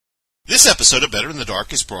This episode of Better in the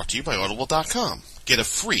Dark is brought to you by Audible.com. Get a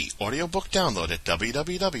free audiobook download at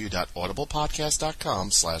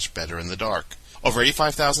www.audiblepodcast.com/betterinthedark. Over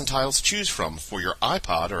 85,000 titles to choose from for your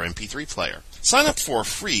iPod or MP3 player. Sign up for a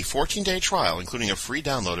free 14-day trial, including a free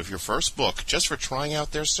download of your first book, just for trying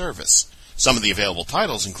out their service. Some of the available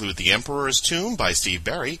titles include The Emperor's Tomb by Steve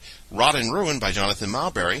Berry, Rot and Ruin by Jonathan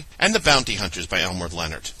Mulberry, and The Bounty Hunters by Elmore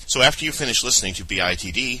Leonard. So after you finish listening to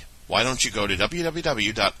BITD, why don't you go to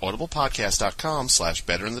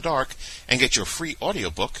www.audiblepodcast.com/betterinthedark and get your free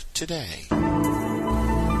audiobook today.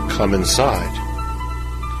 Come inside.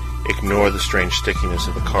 Ignore the strange stickiness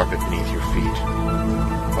of the carpet beneath your feet.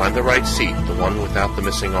 Find the right seat, the one without the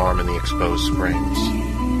missing arm and the exposed springs.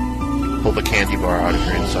 Pull the candy bar out of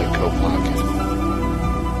your inside coat pocket.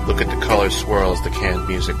 Look at the colors swirl as the canned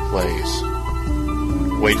music plays.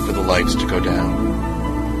 Wait for the lights to go down.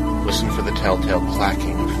 Listen for the telltale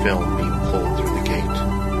clacking of film being pulled through the gate.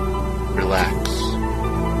 Relax.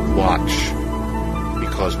 Watch.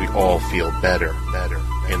 Because we all feel better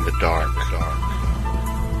in the dark.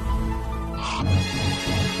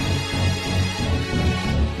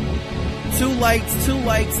 Two lights.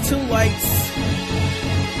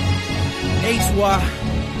 HY.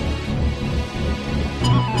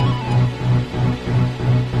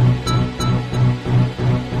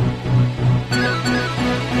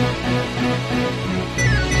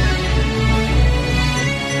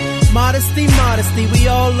 Modesty, we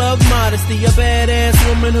all love modesty. A badass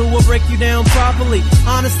woman who will break you down properly.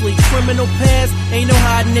 Honestly, criminal past, ain't no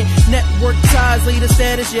hiding it. Network ties, leader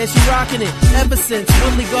status, yeah, she rocking it. Ever since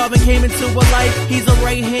Willie Garvin came into her life, he's a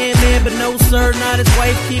right-hand man, but no sir, not his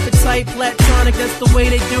wife. Keep it tight, platonic, that's the way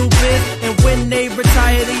they do biz. And when they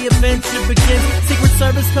retire, the adventure begins. Secret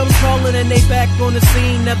Service comes calling and they back on the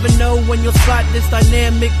scene. Never know when you'll spot this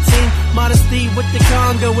dynamic team. Modesty with the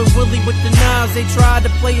Congo and Willie with the knives. They tried to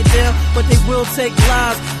play it down, but they will take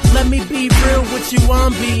lives. Let me be real with you,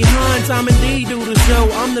 I'm behind. Tom and D do the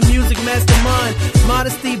show, I'm the music mastermind.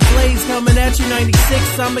 Modesty Blaise coming at you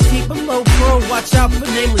 96. I'ma keep a low pro, watch out for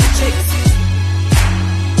nameless chicks.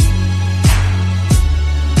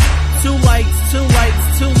 Two lights.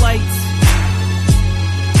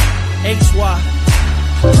 HY.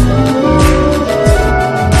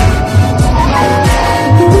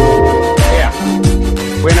 Yeah,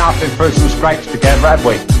 we're now been through some scrapes together, have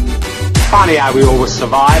we? Funny how we always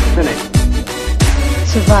survived, isn't it?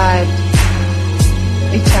 Survived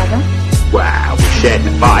each other? Well, we shared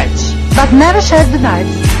the fights. But never shared the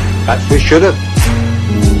nights. Perhaps we should have.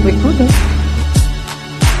 We could have.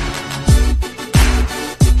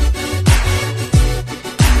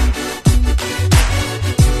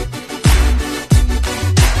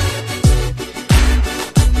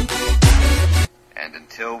 And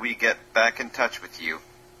until we get back in touch with you,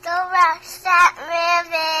 go watch that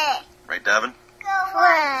movie. right, Davin? Go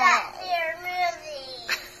watch that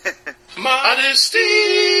movie. Modesty!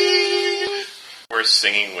 We're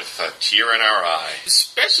singing with a tear in our eye.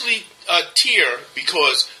 Especially a tear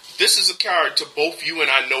because this is a character both you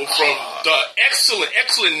and I know from the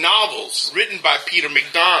excellent novels written by Peter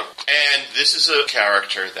McDonald. And this is a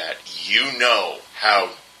character that you know how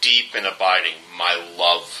deep and abiding my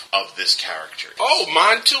love of this character is. Oh,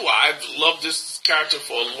 mine too. I've loved this character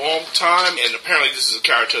for a long time, and apparently this is a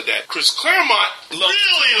character that Chris Claremont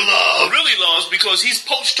really loves because he's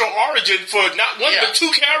poached her origin for not one but two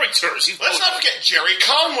characters. Let's not forget Jerry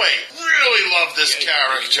Conway. Really love this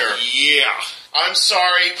character. Yeah. I'm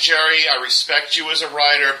sorry, Jerry, I respect you as a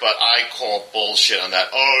writer, but I call bullshit on that.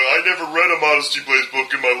 Oh, I never read a Modesty Blaise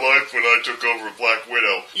book in my life when I took over Black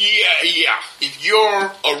Widow. Yeah. If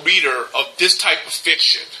you're a reader of this type of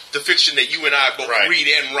fiction, the fiction that you and I both read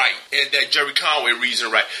and write, and that Jerry Conway reads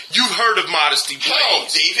and writes, you've heard of Modesty Blaise. Oh,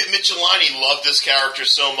 David Michelini loved this character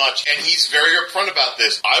so much, and he's very upfront about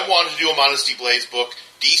this. I wanted to do a Modesty Blaise book.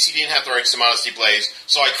 DC didn't have the rights to Modesty Blaise,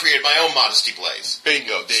 so I created my own Modesty Blaise.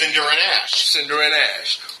 Bingo. Cinder and Ash.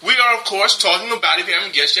 We are, of course, talking about, if you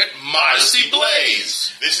haven't guessed yet, Modesty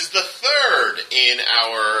Blaise. This is the third in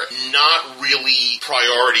our not really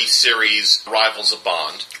priority series, Rivals of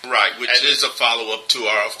Bond. Right, which is a follow-up to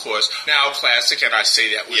our, of course, now classic, and I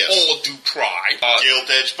say that with all due pride,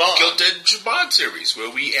 Gilt-Edged Bond. Gilt-Edged Bond series,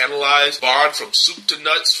 where we analyze Bond from soup to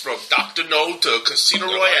nuts, from Dr. No to Casino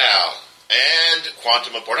Royale. And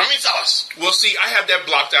Quantum of Boredom. Well, see, I have that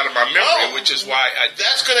blocked out of my memory, which is why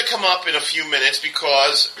that's going to come up in a few minutes,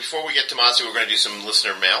 because before we get to Modesty, we're going to do some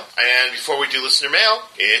listener mail. And before we do listener mail,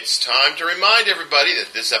 it's time to remind everybody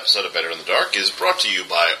that this episode of Better in the Dark is brought to you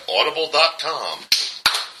by Audible.com.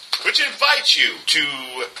 which invites you to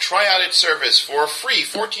try out its service for a free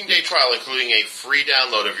 14-day trial, including a free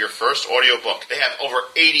download of your first audiobook. They have over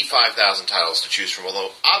 85,000 titles to choose from,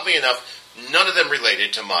 although, oddly enough, none of them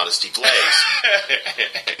related to Modesty Blaise.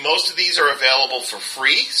 Most of these are available for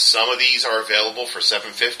free. Some of these are available for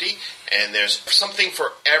 $7.50, and there's something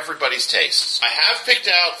for everybody's tastes. I have picked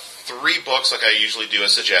out 3 books, like I usually do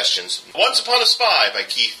as suggestions. Once Upon a Spy by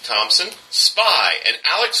Keith Thompson. Spy, an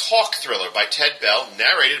Alex Hawke thriller by Ted Bell,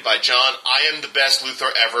 narrated by John I Am the Best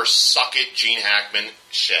Luthor Ever, Suck It, Gene Hackman,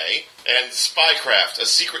 Shea. And Spycraft, the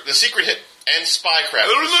secret hit, and Spycraft.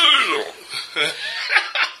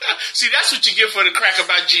 See, that's what you get for the crack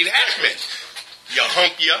about Gene Hackman. You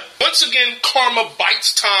hump ya. Once again, karma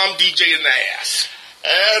bites Tom DJ in the ass.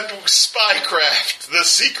 And Spycraft, the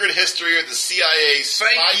secret history of the CIA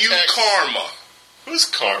spy Thank you, text. Karma. Who's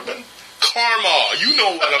Carmen? Karma. You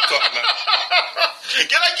know what I'm talking about.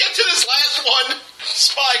 Can I get to this last one?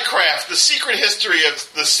 Spycraft, the secret history of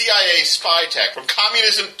the CIA spy tech from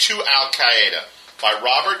communism to Al-Qaeda by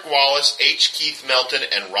Robert Wallace, H. Keith Melton,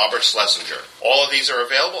 and Robert Schlesinger. All of these are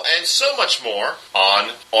available and so much more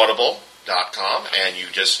on Audible.com, and you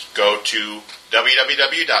just go to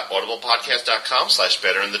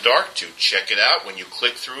www.audiblepodcast.com/betterinthedark to check it out. When you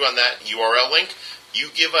click through on that URL link, you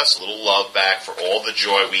give us a little love back for all the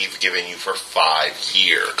joy we've given you for 5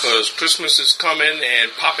 years. Because Christmas is coming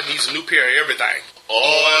and Papa needs a new pair of everything.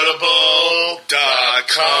 Audible.com.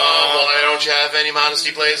 Why don't you have any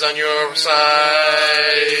Modesty Blaise on your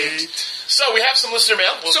site? So we have some listener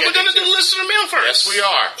mail. We're going to do listener mail first. Yes, we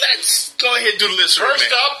are. Let's go ahead and do listener mail.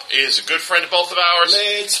 First up is a good friend of both of ours.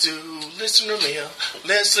 Let's do listener mail.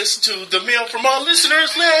 Let's listen to the mail from our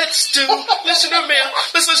listeners. Let's do listener mail.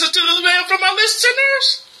 Let's listen to the mail from our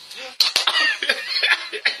listeners.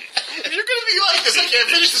 You're going to be like this. I can't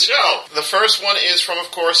finish the show. The first one is from, of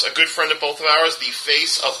course, a good friend of both of ours, the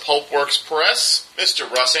face of Pulpworks Press, Mr.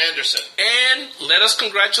 Russ Anderson. And let us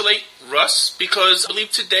congratulate Russ, because I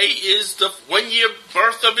believe today is the 1-year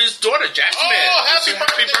birth of his daughter, Jasmine. Oh, happy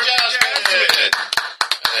birthday, Jasmine.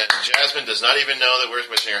 And Jasmine does not even know that we're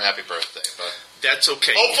wishing her happy birthday, but that's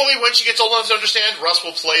okay. Hopefully, when she gets old enough to understand, Russ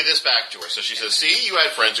will play this back to her. So she says, see, you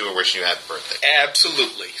had friends who were wishing you happy birthday.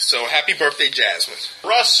 Absolutely. So happy birthday, Jasmine.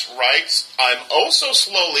 Russ writes, I'm oh so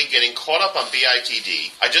slowly getting caught up on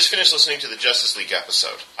BITD. I just finished listening to the Justice League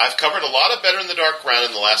episode. I've covered a lot of Better in the Dark ground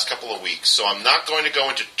in the last couple of weeks, so I'm not going to go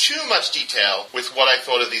into too much detail with what I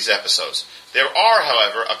thought of these episodes. There are,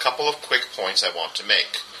 however, a couple of quick points I want to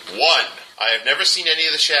make. 1. I have never seen any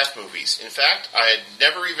of the Shaft movies. In fact, I had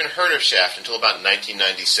never even heard of Shaft until about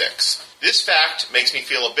 1996. This fact makes me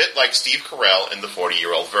feel a bit like Steve Carell in The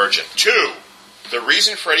 40-Year-Old Virgin. 2. The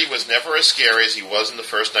reason Freddy was never as scary as he was in the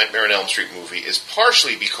first Nightmare on Elm Street movie is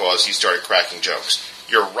partially because he started cracking jokes.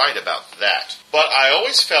 You're right about that. But I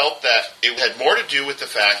always felt that it had more to do with the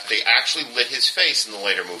fact that they actually lit his face in the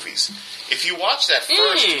later movies. If you watch that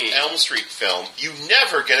first Elm Street film, you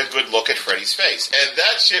never get a good look at Freddy's face. And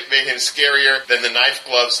that shit made him scarier than the knife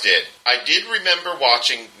gloves did. I did remember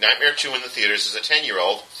watching Nightmare 2 in the theaters as a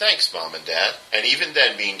 10-year-old. Thanks, Mom and Dad. And even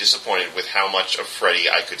then being disappointed with how much of Freddy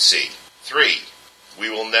I could see. 3. We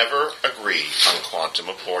will never agree on Quantum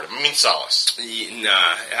of Boredom. I mean, Solace.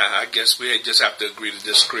 I guess we just have to agree to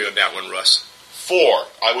disagree on that one, Russ. 4.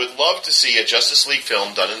 I would love to see a Justice League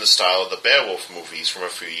film done in the style of the Beowulf movies from a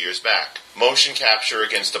few years back. Motion capture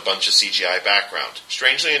against a bunch of CGI background.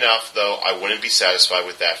 Strangely enough, though, I wouldn't be satisfied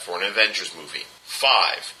with that for an Avengers movie.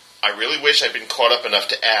 5. I really wish I'd been caught up enough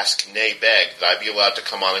to ask, nay beg, that I be allowed to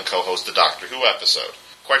come on and co-host the Doctor Who episode.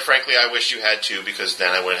 Quite frankly, I wish you had too, because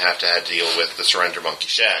then I wouldn't have to deal with the Surrender Monkey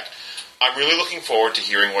Shag. I'm really looking forward to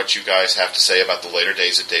hearing what you guys have to say about the later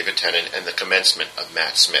days of David Tennant and the commencement of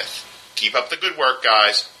Matt Smith. Keep up the good work,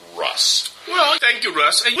 guys. Russ. Well, thank you,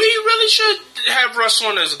 Russ. And we really should have Russ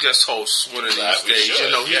on as a guest host one of these days. Should,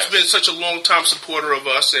 you know, he's been such a long-time supporter of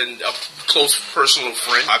us and a close personal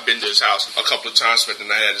friend. I've been to his house a couple of times, spent the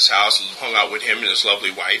night at his house, and hung out with him and his lovely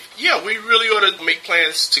wife. Yeah, we really ought to make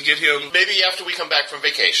plans to get him. Maybe after we come back from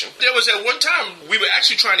vacation. There was at one time we were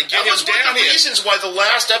actually trying to get him down here. That was one of the reasons why the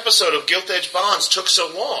last episode of Gilt Edge Bonds took so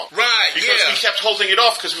long. Right, because we kept holding it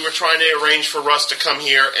off because we were trying to arrange for Russ to come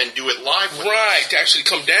here and do it live with us. To actually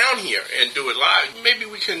come down here and do it live. Maybe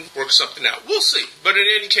we can work something out. We'll see. But in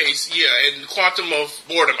any case, and Quantum of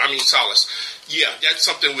Boredom, Solace. Yeah, that's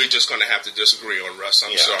something we're just going to have to disagree on, Russ.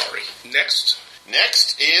 I'm sorry. Next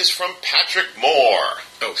is from Patrick Moore.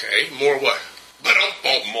 Okay, more what?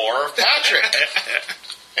 More of Patrick.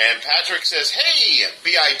 And Patrick says, hey,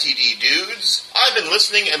 BITD dudes. I've been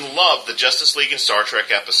listening and love the Justice League and Star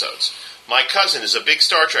Trek episodes. My cousin is a big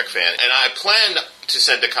Star Trek fan, and I plan to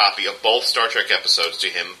send a copy of both Star Trek episodes to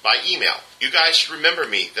him by email. You guys should remember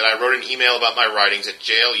me that I wrote an email about my writings at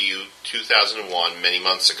JLU 2001 many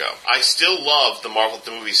months ago. I still love the Marvel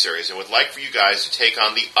the Movie series and would like for you guys to take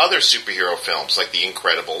on the other superhero films like The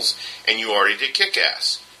Incredibles, and you already did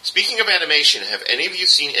Kick-Ass. Speaking of animation, have any of you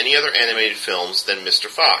seen any other animated films than Mr.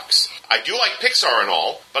 Fox? I do like Pixar and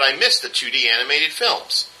all, but I miss the 2D animated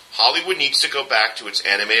films. Hollywood needs to go back to its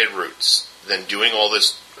animated roots than doing all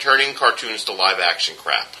this turning cartoons to live-action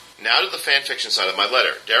crap. Now to the fanfiction side of my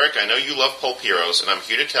letter. Derrick, I know you love pulp heroes, and I'm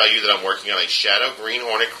here to tell you that I'm working on a Shadow Green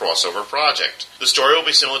Hornet crossover project. The story will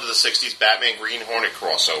be similar to the 60s Batman Green Hornet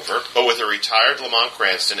crossover, but with a retired Lamont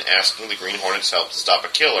Cranston asking the Green Hornet's help to stop a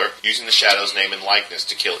killer using the Shadow's name and likeness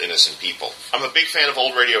to kill innocent people. I'm a big fan of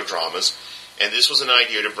old radio dramas, and this was an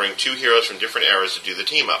idea to bring two heroes from different eras to do the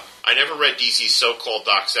team-up. I never read DC's so-called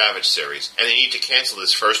Doc Savage series, and they need to cancel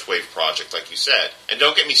this first-wave project, like you said. And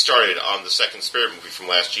don't get me started on the second Spirit movie from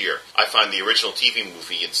last year. I find the original TV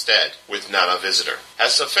movie instead, with Nana Visitor.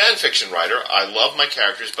 As a fan-fiction writer, I love my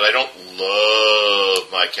characters, but I don't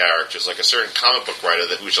love my characters, like a certain comic book writer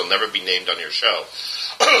who shall never be named on your show.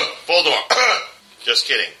 Voldemort! Just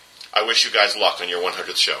kidding. I wish you guys luck on your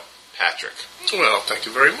 100th show. Patrick. Well, thank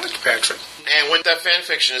you very much, Patrick. And when that fan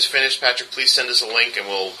fiction is finished, Patrick, please send us a link and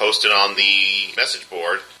we'll post it on the message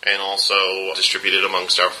board and also distribute it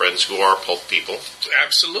amongst our friends who are pulp people.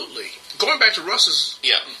 Absolutely. Going back to Russ's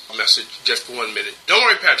message just for 1 minute. Don't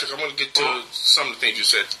worry, Patrick. I'm going to get to some of the things you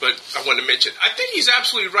said, but I want to mention, I think he's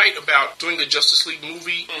absolutely right about doing the Justice League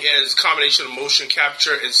movie as a combination of motion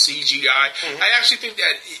capture and CGI. I actually think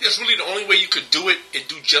that it's really the only way you could do it and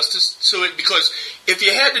do justice to it, because if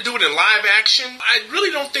you had to do it in live action, I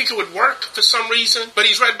really don't think it would work for some reason. But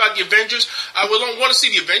he's right about the Avengers. I would want to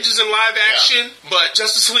see the Avengers in live action, but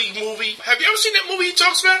Justice League movie. Have you ever seen that movie he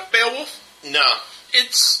talks about, Beowulf? No.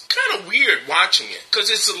 It's kind of weird watching it, because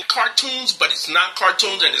it's cartoons, but it's not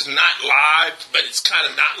cartoons, and it's not live, but it's kind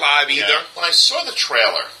of not live either. Yeah. When I saw the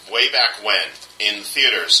trailer way back when in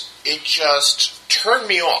theaters, it just turned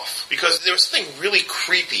me off, because there was something really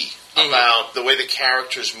creepy about the way the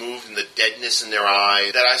characters moved and the deadness in their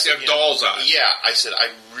eyes. That I said, their doll's eyes. Yeah, I said, I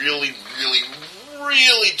really, really,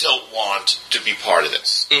 really don't want to be part of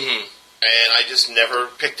this. And I just never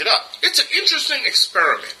picked it up. It's an interesting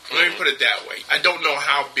experiment. Let me put it that way. I don't know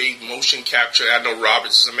how big motion capture. I know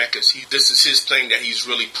Robert Zemeckis. This is his thing that he's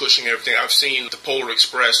really pushing everything. I've seen The Polar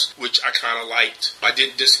Express, which I kind of liked. I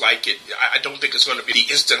didn't dislike it. I don't think it's going to be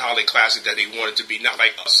the instant holiday classic that they want it to be. Not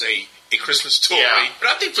like, say, A Christmas Story. Yeah. But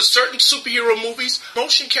I think for certain superhero movies,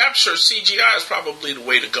 motion capture CGI is probably the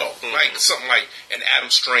way to go. Like something like an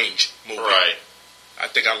Adam Strange movie. Right. I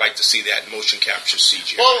think I'd like to see that motion capture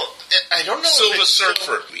CGI. Well, I don't know. Silver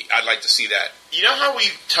Surfer. I'd like to see that. You know how we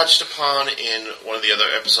touched upon in one of the other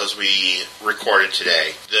episodes we recorded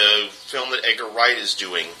today, the film that Edgar Wright is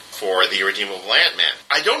doing for The Irredeemable Ant-Man.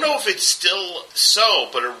 I don't know if it's still so,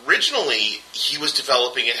 but originally he was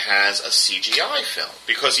developing it as a CGI film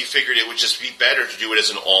because he figured it would just be better to do it as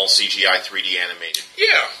an all CGI 3D animated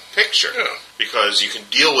picture. Yeah. Because you can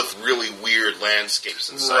deal with really weird landscapes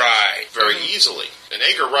and such very easily. And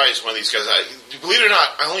Edgar Wright is one of these guys, believe it or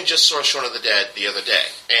not, I only just saw Shaun of the Dead the other day.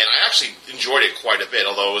 And I actually enjoyed it quite a bit,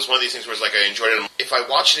 although it was one of these things where it's like I enjoyed it. If I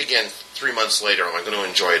watch it again 3 months later, am I going to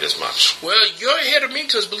enjoy it as much? Well, you're ahead of me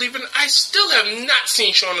because, believe it or not, I still have not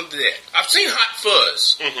seen Shaun of the Dead. I've seen Hot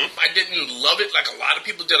Fuzz. I didn't love it like a lot of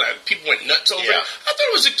people did. People went nuts over it. I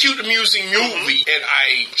thought it was a cute, amusing movie, and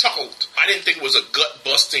I chuckled. I didn't think it was a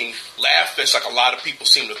gut-busting laugh fest like a lot of people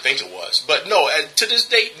seem to think it was. But no, to this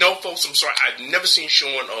date, no, folks, I'm sorry. I've never seen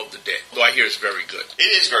Shaun of the Dead, though I hear it's very good.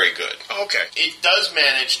 It is very good. Okay. It does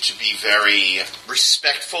manage to be very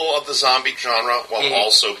respectful of the zombie genre while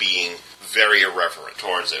also being very irreverent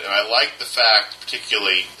towards it. And I like the fact,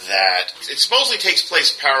 particularly, that it supposedly takes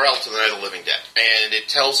place parallel to the Night of the Living Dead. And it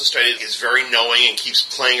tells the story, it's very knowing and keeps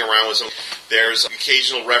playing around with some. There's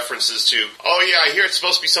occasional references to, oh yeah, I hear it's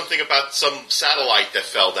supposed to be something about some satellite that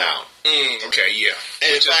fell down. Okay, yeah.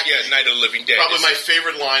 And in fact, Night of the Living Dead. Probably my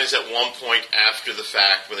favorite line is at one point after the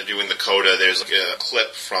fact, when they're doing the coda, there's like a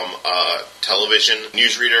clip from a television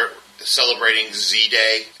newsreader celebrating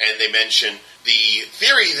Z-Day, and they mention the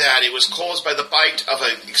theory that it was caused by the bite of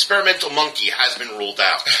an experimental monkey has been ruled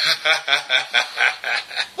out.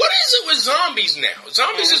 What is it with zombies now?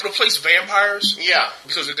 Zombies has replaced vampires? Yeah.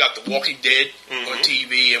 Because we've got The Walking Dead on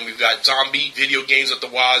TV, and we've got zombie video games at the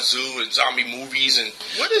wazoo, and zombie movies, and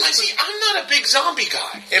what is it? I'm not a big zombie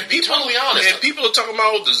guy. And people, totally honest. And people are talking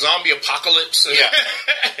about the zombie apocalypse.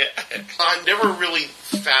 I never really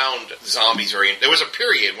found zombies very... There was a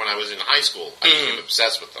period when I was in high school, I became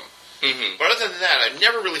obsessed with them. Mm-hmm. But other than that, I've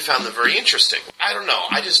never really found them very interesting. I don't know.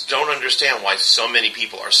 I just don't understand why so many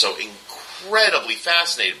people are so incredibly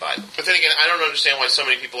fascinated by them. But then again, I don't understand why so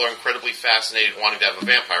many people are incredibly fascinated wanting to have a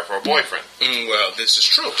vampire for a boyfriend. Well, this is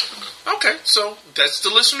true. Okay, so that's the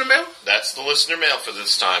listener mail? That's the listener mail for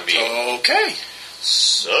this time being. Okay.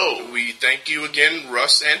 So, we thank you again,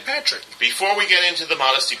 Russ and Patrick. Before we get into the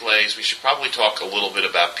Modesty Blaise, we should probably talk a little bit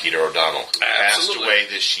about Peter O'Donnell, who passed away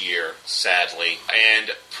this year, sadly,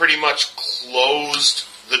 and pretty much closed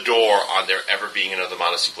the door on there ever being another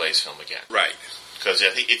Modesty Blaise film again. Right. Because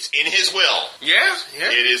I think it's in his will. Yeah.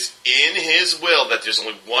 It is in his will that there's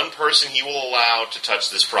only one person he will allow to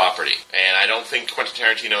touch this property. And I don't think Quentin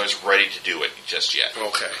Tarantino is ready to do it just yet.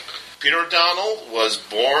 Okay. Peter O'Donnell was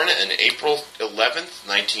born on April 11th,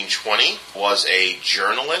 1920, was a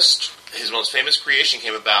journalist. His most famous creation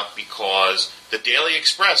came about because the Daily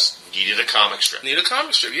Express needed a comic strip.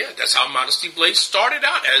 Yeah. That's how Modesty Blaise started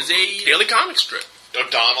out, as a daily comic strip.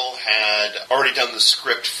 O'Donnell had already done the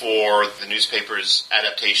script for the newspaper's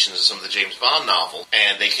adaptations of some of the James Bond novels,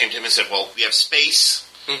 and they came to him and said, well, we have space,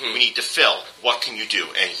 we need to fill. What can you do?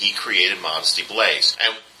 And he created Modesty Blaise.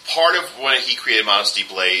 And part of what he created Modesty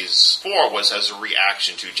Blaise for was as a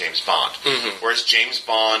reaction to James Bond. Whereas James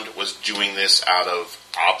Bond was doing this out of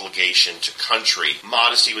obligation to country,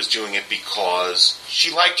 Modesty was doing it because she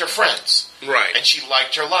liked her friends. Right. And she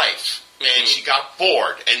liked her life. And she got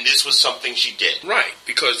bored, and this was something she did. Right,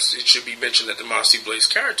 because it should be mentioned that the Modesty Blaise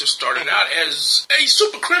character started out as a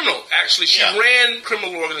super criminal. Actually, she ran a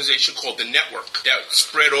criminal organization called The Network that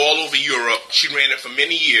spread all over Europe. She ran it for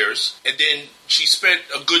many years, and then she spent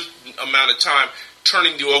a good amount of time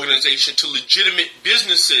turning the organization to legitimate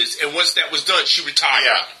businesses, and once that was done, she retired.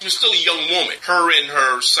 Yeah. She was still a young woman. Her and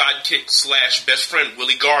her sidekick / best friend,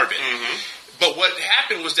 Willie Garvin. But what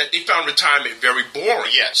happened was that they found retirement very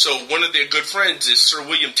boring. Yeah. So one of their good friends is Sir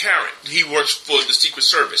William Tarrant. He works for the Secret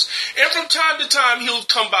Service. And from time to time, he'll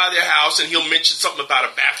come by their house and he'll mention something about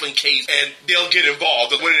a baffling case, and they'll get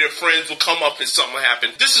involved. One of their friends will come up and something will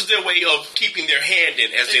happen. This is their way of keeping their hand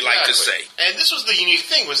in, as they like to say. And this was the unique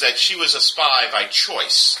thing, was that she was a spy by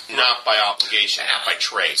choice, not by obligation, not by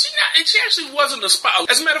trade. She actually wasn't a spy.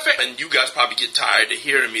 As a matter of fact, and you guys probably get tired of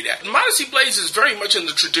hearing me that, Modesty Blaise is very much in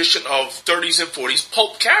the tradition of 30s and 40s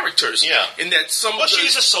pulp characters. Yeah. In that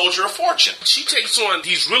she's a soldier of fortune. She takes on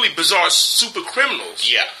these really bizarre super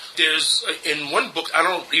criminals. Yeah. There's, in one book, I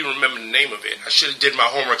don't even remember the name of it. I should have did my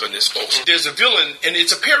homework on this, folks. There's a villain, and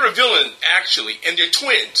it's a pair of villains, actually, and they're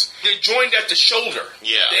twins. They're joined at the shoulder.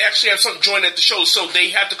 Yeah. They actually have something joined at the shoulder, so they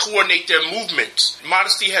have to coordinate their movements.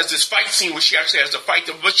 Modesty has this fight scene where she actually has to fight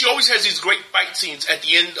them, but she always has these great fight scenes at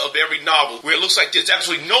the end of every novel where it looks like there's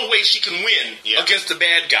absolutely no way she can win against the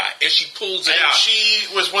bad guy, and she pulls it out. And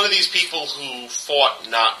she was one of these people who fought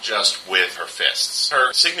not just with her fists.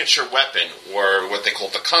 Her signature weapon were what they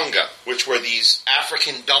called the kunga, which were these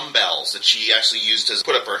African dumbbells that she actually used to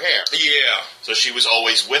put up her hair. Yeah. So she was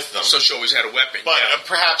always with them. So she always had a weapon. But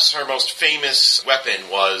perhaps her most famous weapon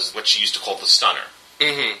was what she used to call the stunner.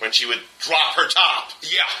 When she would drop her top.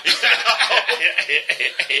 Yeah.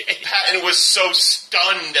 Patton was so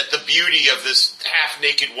stunned at the beauty of this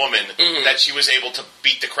half-naked woman that she was able to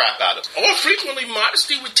beat the crap out of her. Or frequently,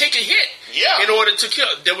 Modesty would take a hit in order to kill.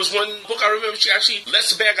 There was one book I remember, she actually lets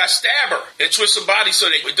the bad guy stab her and twist her body so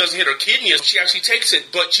that it doesn't hit her kidney. She actually takes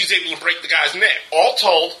it, but she's able to break the guy's neck. All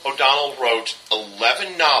told, O'Donnell wrote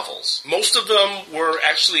 11 novels. Most of them were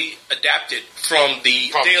actually adapted from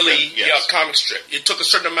the daily comic strip. It took a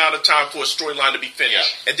certain amount of time for a storyline to be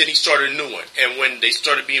finished, and then he started a new one. And when they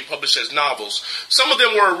started being published as novels, some of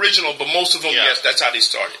them were original, but most of them, that's how they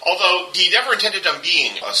started. Although he never intended on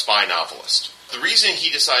being a spy novelist. The reason he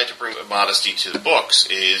decided to bring Modesty to the books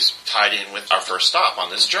is tied in with our first stop on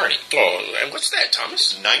this journey. Oh, and what's that,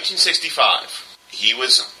 Thomas? 1965. He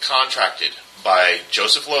was contracted by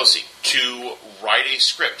Joseph Losey to write a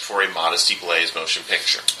script for a Modesty Blaise motion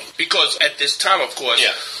picture. Because at this time, of course,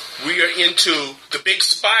 we are into the big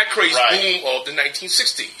spy craze boom of the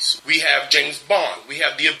 1960s. We have James Bond. We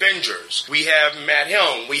have the Avengers. We have Matt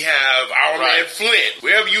Helm. We have our man Flint.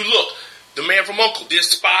 Wherever you look, the man from U.N.C.L.E. There's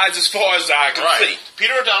spies as far as I can see.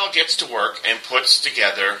 Peter O'Donnell gets to work and puts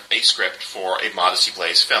together a script for a Modesty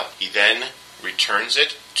Blaise film. He then returns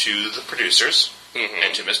it to the producers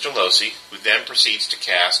and to Mr. Losey, who then proceeds to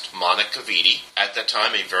cast Monica Vitti, at that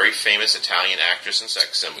time a very famous Italian actress and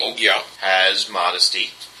sex symbol, has Modesty.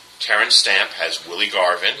 Terrence Stamp has Willie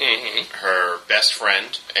Garvin, her best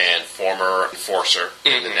friend and former enforcer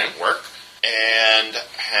in the network, and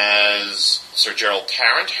has Sir Gerald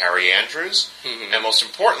Tarrant, Harry Andrews, and most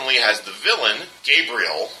importantly has the villain,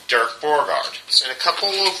 Gabriel, Derrick. And a couple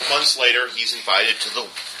of months later, he's invited to the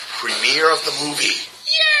premiere of the movie.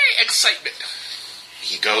 Yay! Excitement.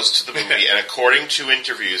 He goes to the movie, and according to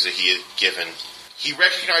interviews that he had given, he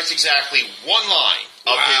recognized exactly one line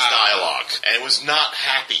of his dialogue, and was not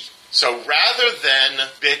happy. So rather than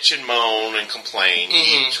bitch and moan and complain,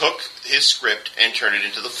 he took his script and turned it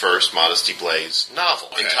into the first Modesty Blaise novel,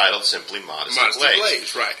 entitled simply Modesty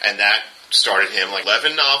Blaise. Right. And that started him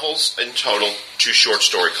 11 novels in total, 2 short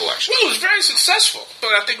story collections. Well, it was very successful.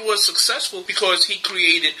 But I think it was successful because he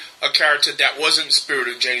created a character that wasn't the spirit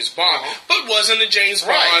of James Bond, but wasn't a James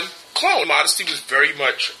Bond clone. Modesty was very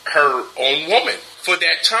much her own woman. For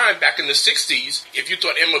that time, back in the 60s, if you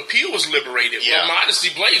thought Emma Peel was liberated, well, Modesty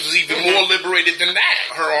Blaise was even more liberated than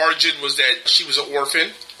that. Her origin was that she was an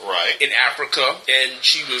orphan. Right. In Africa, and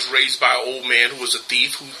she was raised by an old man who was a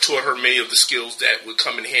thief who taught her many of the skills that would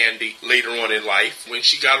come in handy later on in life. When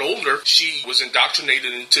she got older, she was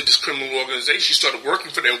indoctrinated into this criminal organization. She started working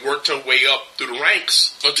for them, worked her way up through the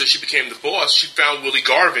ranks until she became the boss. She found Willie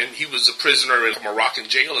Garvin. He was a prisoner in a Moroccan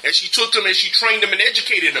jail, and she took him and she trained him and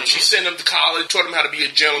educated him. She sent him to college, taught him how to be a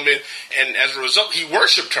gentleman, and as a result, he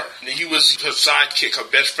worshipped her. And he was her sidekick, her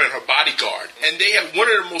best friend, her bodyguard. And they had one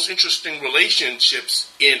of the most interesting relationships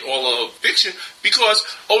in all of fiction, because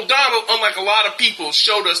O'Donnell, unlike a lot of people,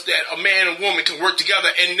 showed us that a man and woman can work together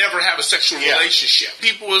and never have a sexual relationship.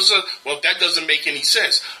 People was, well, that doesn't make any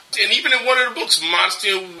sense. And even in one of the books,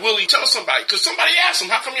 Modesty and Willie tell somebody, because somebody asked them,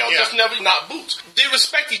 how come y'all just never not boots? They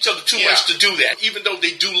respect each other too much to do that. Even though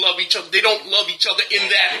they do love each other, they don't love each other in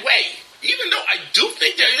that way. Even though I do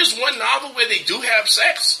think there is one novel where they do have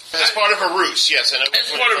sex. As part of a ruse, yes. And as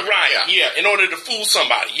part of, in order to fool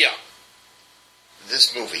somebody,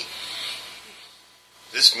 This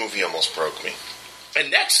movie almost broke me.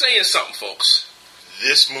 And that's saying something, folks.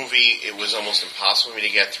 This movie, it was almost impossible for me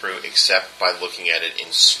to get through except by looking at it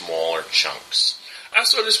in smaller chunks. I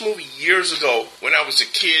saw this movie years ago when I was a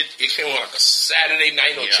kid. It came on like a Saturday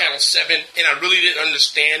night on Channel 7, and I really didn't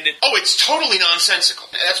understand it. Oh, it's totally nonsensical.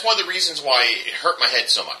 That's one of the reasons why it hurt my head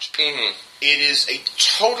so much. Mm-hmm. It is a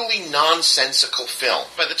totally nonsensical film.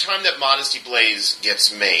 By the time that Modesty Blaise gets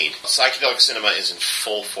made, psychedelic cinema is in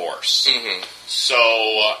full force. Mm-hmm. So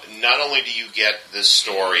not only do you get this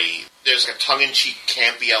story, there's a tongue-in-cheek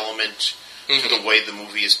campy element to the way the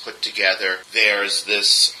movie is put together. There's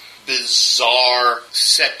this bizarre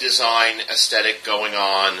set design aesthetic going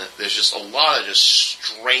on. There's just a lot of just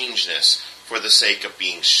strangeness for the sake of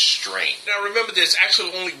being strange. Now remember, there's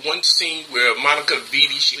actually only one scene where Monica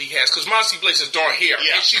Vitti, she has, because Modesty Blaise has dark hair,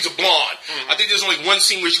 and she's a blonde. Mm-hmm. I think there's only one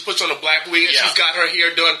scene where she puts on a black wig, and she's got her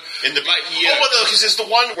hair done. In the because it's the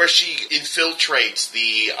one where she infiltrates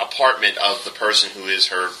the apartment of the person who is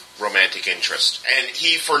her romantic interest. And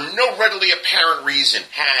he, for no readily apparent reason,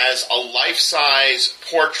 has a life-size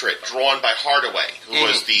portrait drawn by Hardaway, who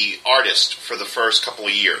was the artist for the first couple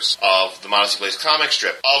of years of the Modesty Blaise comic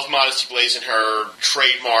strip, of Modesty Blaise in her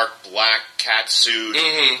trademark black cat suit,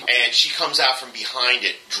 and she comes out from behind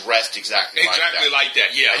it dressed exactly like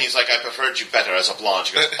that. And he's like, I preferred you better as a blonde.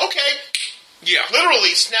 She goes, okay. Yeah.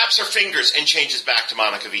 Literally snaps her fingers and changes back to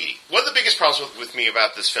Monica Vitti. One of the biggest problems with me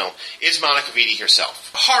about this film is Monica Vitti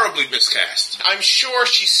herself. Horribly miscast. I'm sure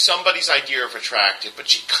she's somebody's idea of attractive, but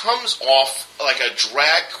she comes off like a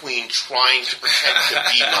drag queen trying to pretend to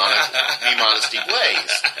be Modesty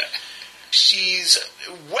Blaise. She's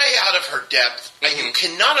way out of her depth, and you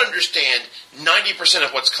cannot understand 90%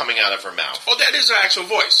 of what's coming out of her mouth. Oh, that is her actual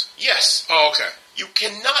voice? Yes. Oh, okay. You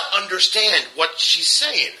cannot understand what she's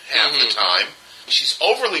saying half the time. She's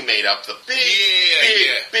overly made up. The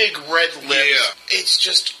big red lips. Yeah. It's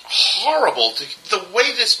just horrible. The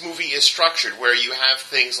way this movie is structured, where you have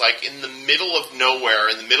things like in the middle of nowhere,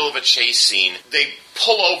 in the middle of a chase scene, they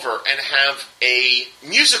pull over and have a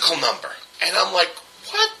musical number. And I'm like,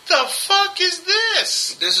 what the fuck is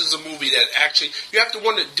this? This is a movie that actually, you have to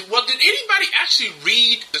wonder, well, did anybody actually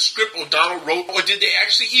read the script O'Donnell wrote, or did they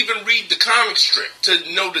actually even read the comic strip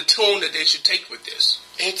to know the tone that they should take with this?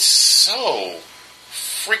 It's so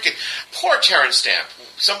freaking... Poor Terrence Stamp,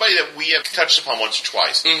 somebody that we have touched upon once or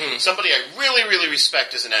twice, somebody I really, really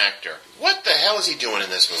respect as an actor. What the hell is he doing in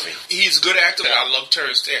this movie? He's a good actor. I love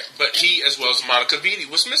Terrence Stamp, but he, as well as Monica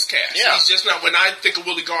Vitti, was miscast. Yeah. He's just not... When I think of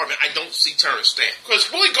Willie Garvin, I don't see Terrence Stamp.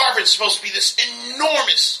 Because Willie Garvin's supposed to be this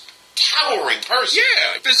enormous towering person.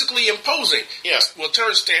 Yeah, physically imposing. Yes. Well,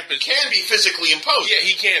 Terrence Stamp can be physically imposing. Yeah,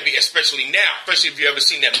 he can be, especially now. Especially if you ever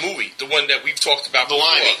seen that movie, the one that we've talked about The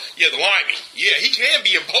Limey. Yeah, The Limey. Yeah, he can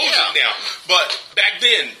be imposing now. But back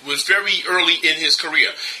then was very early in his career,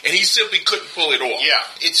 and he simply couldn't pull it off. Yeah,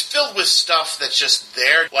 it's filled with stuff that's just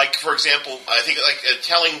there. Like, for example, I think like a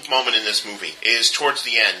telling moment in this movie is towards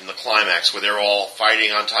the end, in the climax, where they're all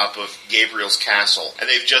fighting on top of Gabriel's castle, and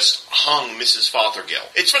they've just hung Mrs. Fothergill.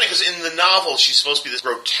 It's funny because in the novel, she's supposed to be this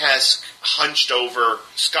grotesque, hunched-over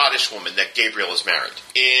Scottish woman that Gabriel is married.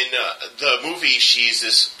 In the movie, she's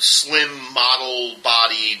this slim,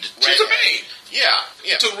 model-bodied She's a maid.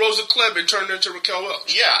 Yeah. Took Rosa Klebb and turned her into Raquel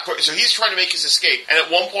Welch. Yeah. So he's trying to make his escape, and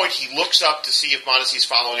at one point he looks up to see if Modesty's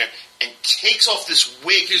following him, and takes off this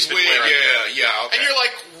wig he's been wearing. Yeah. Okay. And you're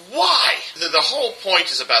like, why? The whole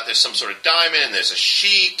point is about there's some sort of diamond, and there's a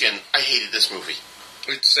sheik, and I hated this movie.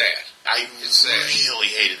 It's sad. I really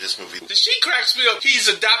hated this movie. The she cracks me up. He's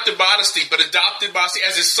adopted Modesty, but adopted Modesty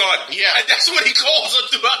as his son. Yeah. And that's what he calls her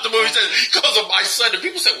throughout the movie. He calls her my son. And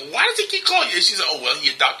people say, well, why does he keep calling you? And she's like, oh, well, he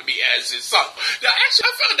adopted me as his son. Now, actually,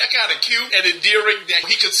 I found that kind of cute and endearing that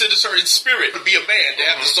he considers her in spirit to be a man, to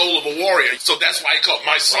have the soul of a warrior. So that's why he called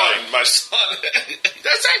my son, my son.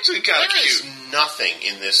 That's actually kind of cute. There is nothing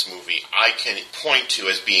in this movie I can point to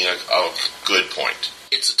as being a good point.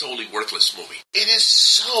 It's a totally worthless movie. It is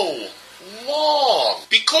so long.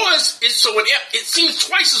 Because it's so inept. It seems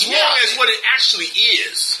twice as long as what it actually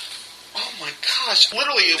is. Oh my gosh.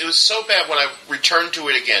 Literally, it was so bad when I returned to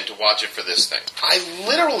it again to watch it for this thing. I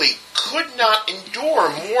literally could not endure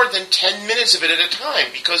more than 10 minutes of it at a time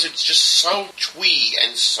because it's just so twee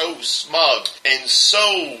and so smug and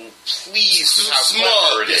so pleased with how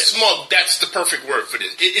clever it is. Smug, that's the perfect word for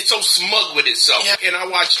this. It's so smug with itself. Yeah. And I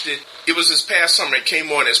watched it. It was this past summer. It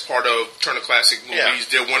came on as part of Turner Classic Movies,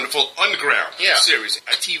 their wonderful Underground series.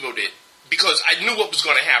 I TiVo'd it. Because I knew what was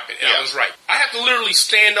going to happen, and I was right. I have to literally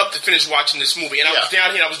stand up to finish watching this movie, and I was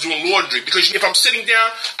down here and I was doing laundry, because if I'm sitting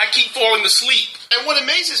down, I keep falling asleep. And what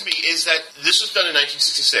amazes me is that this was done in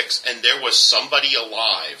 1966, and there was somebody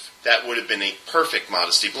alive that would have been a perfect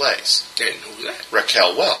Modesty Blaise. And who was that?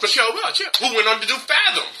 Raquel Welch. Raquel Welch, who went on to do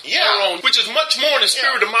Fathom. Yeah. Which is much more in the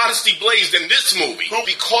spirit of Modesty Blaise than this movie. Who,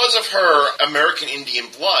 because of her American Indian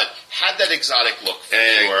blood, had that exotic look to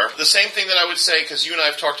her. The same thing that I would say, because you and I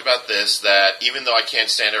have talked about this, that even though I can't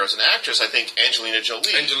stand her as an actress, I think Angelina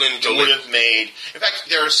Jolie would have made... In fact,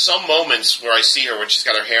 there are some moments where I see her when she's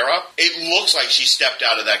got her hair up. It looks like she stepped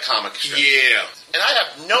out of that comic strip. Yeah. And I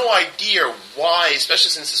have no idea why, especially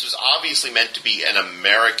since this was obviously meant to be an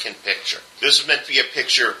American picture. This was meant to be a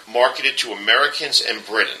picture marketed to Americans and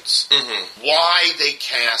Britons. Mm-hmm. Why they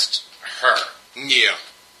cast her. Yeah.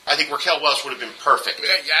 I think Raquel Welch would have been perfect.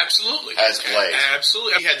 Yeah, absolutely. As Blaise.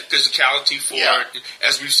 Absolutely. She had the physicality for her.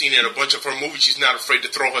 As we've seen in a bunch of her movies, she's not afraid to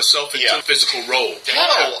throw herself into a physical role.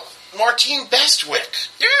 Hell, Martine Bestwick.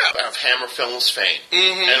 Yeah. Of Hammer Films fame.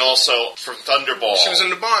 Mm-hmm. And also from Thunderball. She was in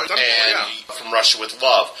the Bond. And from Russia with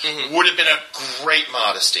Love. Mm-hmm. Would have been a great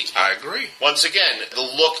Modesty. I agree. Once again, the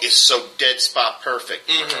look is so dead spot perfect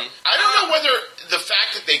for her. I don't know whether the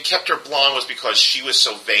fact that they kept her blonde was because she was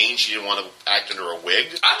so vain she didn't want to act under a wig.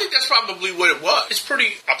 I think that's probably what it was. It's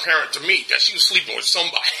pretty apparent to me that she was sleeping with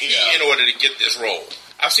somebody in order to get this role.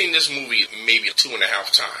 I've seen this movie maybe 2.5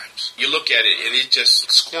 times. You look at it and it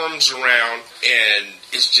just squirms around and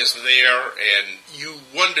it's just there and you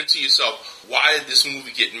wonder to yourself, why did this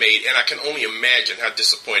movie get made? And I can only imagine how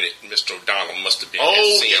disappointed Mr. O'Donnell must have been.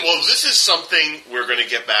 Well, this is something we're going to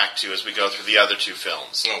get back to as we go through the other two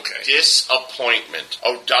films. Okay. Disappointment.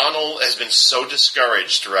 O'Donnell has been so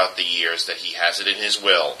discouraged throughout the years that he has it in his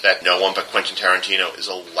will that no one but Quentin Tarantino is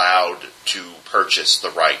allowed to purchase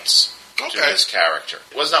the rights to his character.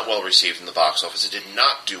 It was not well received in the box office. It did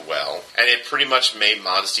not do well, and it pretty much made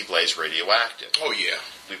Modesty Blaise radioactive. Oh, yeah.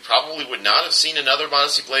 We probably would not have seen another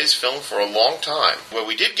Modesty Blaise film for a long time. Well,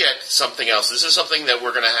 we did get something else. This is something that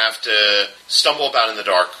we're going to have to stumble about in the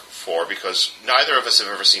dark for, because neither of us have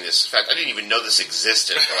ever seen this. In fact, I didn't even know this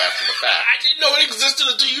existed until after the fact. I didn't know it existed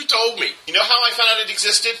until you told me. You know how I found out it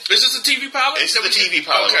existed? Is this a TV pilot? This is the TV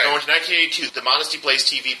pilot. Okay. We're going to 1982, the Modesty Blaise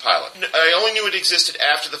TV pilot. I only knew it existed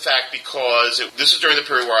after the fact because this was during the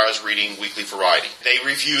period where I was reading Weekly Variety. They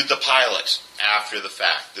reviewed the pilot after the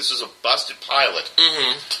fact. This is a busted pilot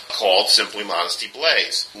called simply Modesty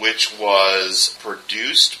Blaise, which was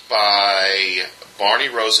produced by Barney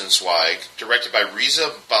Rosenzweig, directed by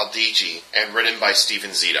Reza Baldigi, and written by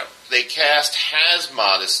Steven Zito. They cast Has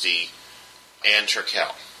Modesty Ann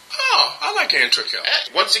Turkel. Oh, I like Ann Turkel.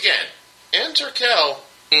 Once again, Ann Turkel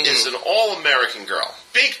is an all-American girl.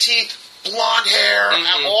 Big teeth, blonde hair,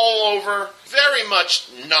 all over. Very much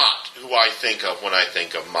not who I think of when I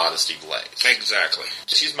think of Modesty Blaise. Exactly.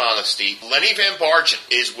 She's Modesty. Lenny Van Bargen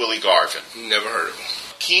is Willie Garvin. Never heard of him.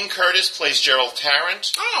 Keen Curtis plays Gerald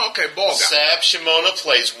Tarrant. Oh, okay, ball guy. Sab Shimona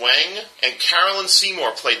plays Wang. And Carolyn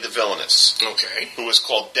Seymour played the villainess. Okay. Who was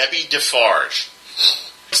called Debbie Defarge.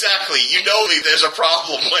 Exactly. You know there's a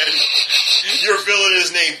problem when your villain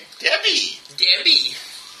is named Debbie. Debbie.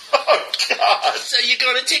 Oh, God. So you're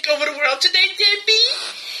going to take over the world today,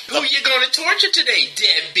 Debbie? Who are you going to torture today,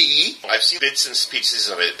 Debbie? I've seen bits and pieces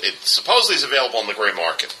of it. It supposedly is available on the gray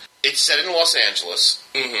market. It's set in Los Angeles.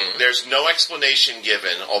 Mm-hmm. There's no explanation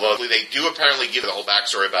given, although they do apparently give the whole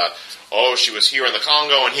backstory about, she was here in the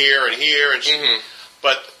Congo and here and here. And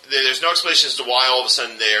but there's no explanation as to why all of a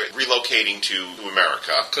sudden they're relocating to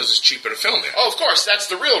America. Because it's cheaper to film there. Oh, of course, that's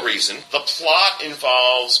the real reason. The plot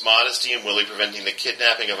involves Modesty and Willie preventing the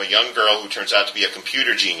kidnapping of a young girl who turns out to be a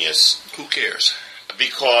computer genius. Who cares?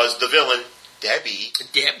 Because the villain, Debbie,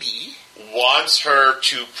 wants her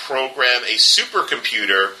to program a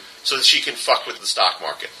supercomputer so that she can fuck with the stock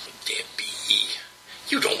market. Debbie.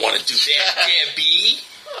 You don't want to do that, Debbie.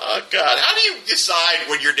 Oh, God. How do you decide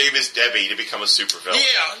when your name is Debbie to become a supervillain?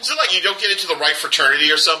 Yeah. Is it like you don't get into the right fraternity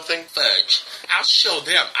or something? Fudge. I'll show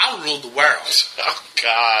them. I'll rule the world. Oh,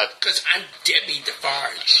 God. Because I'm Debbie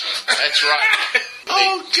Defarge. That's right.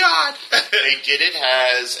 Oh, God. They did it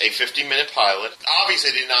as a 50-minute pilot.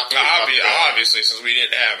 Obviously, they did not... Obviously, since we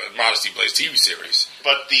didn't have a Modesty Blaise TV series.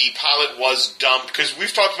 But the pilot was dumped, because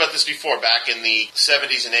we've talked about this before, back in the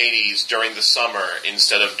 70s and 80s, during the summer,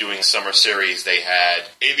 instead of doing a summer series, they had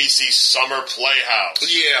ABC Summer Playhouse.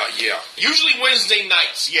 Yeah. Usually Wednesday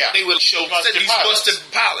nights. Yeah. They would show busted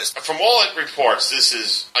pilots. From all it reports, this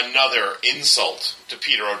is another insult to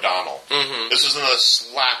Peter O'Donnell. Mm-hmm. This was another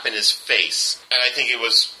slap in his face. And I think it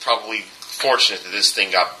was probably fortunate that this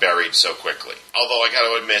thing got buried so quickly. Although I got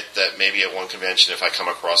to admit that maybe at one convention, if I come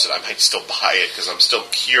across it, I might still buy it because I'm still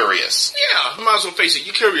curious. Yeah, you might as well face it.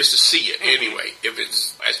 You're curious to see it anyway. If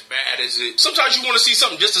it's as bad as it... Sometimes you want to see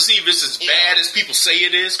something just to see if it's as bad as people say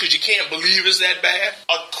it is, because you can't believe it's that bad.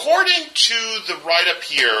 According to the write-up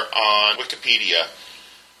here on Wikipedia,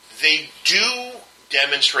 they do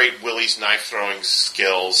demonstrate Willie's knife-throwing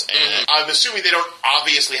skills, and I'm assuming they don't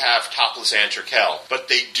obviously have topless Anne Turkel, but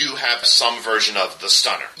they do have some version of the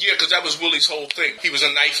stunner. Yeah, because that was Willie's whole thing. He was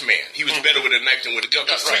a knife man. He was better with a knife than with a gun.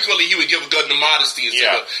 Because frequently he would give a gun to Modesty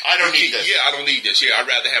instead of... I don't need this. Yeah, I don't need this. Yeah, I'd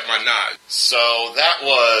rather have my knife. So that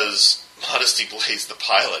was Modesty Blaise, the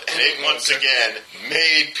pilot, and it once again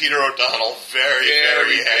made Peter O'Donnell very,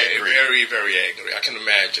 very angry. Very, very angry. I can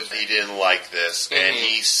imagine. He didn't like this, and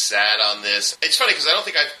he sat on this. It's funny because I don't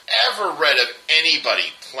think I've ever read of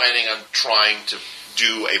anybody planning on trying to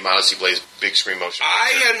do a Modesty Blaise big screen motion picture.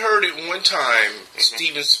 I had heard at one time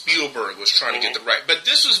Steven Spielberg was trying to get the right, but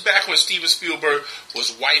this was back when Steven Spielberg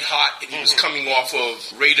was white hot and he was coming off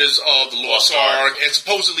of Raiders of the Lost Ark, and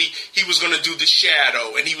supposedly he was going to do The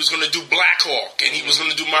Shadow, and he was going to do Black Hawk, and he was going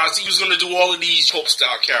to do Modesty. He was going to do all of these Pope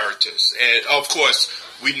style characters, and of course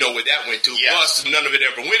we know where that went to. Yes. Plus, none of it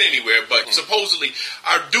ever went anywhere, but supposedly,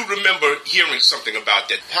 I do remember hearing something about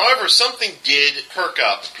that. However, something did perk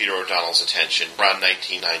up Peter O'Donnell's attention around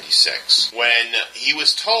 1996, when he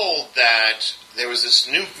was told that there was this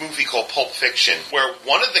new movie called Pulp Fiction, where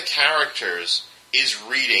one of the characters is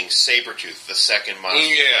reading Sabretooth, the second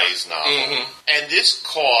Modesty Blaise novel. And this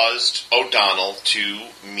caused O'Donnell to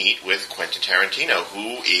meet with Quentin Tarantino,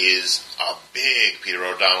 who is a big Peter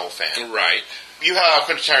O'Donnell fan. Right. You know how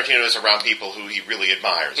Quentin Tarantino is around people who he really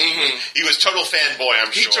admires. He was total fanboy,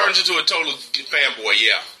 I'm sure. He turns into a total fanboy,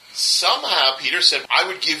 yeah. Somehow, Peter said, I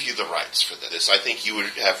would give you the rights for this. I think you would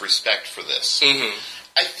have respect for this.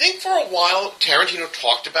 I think for a while, Tarantino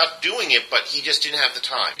talked about doing it, but he just didn't have the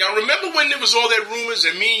time. Now, remember when there was all that rumors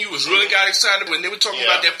and me and you was really got excited when they were talking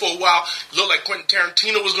about that for a while? It looked like Quentin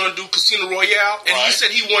Tarantino was going to do Casino Royale, and he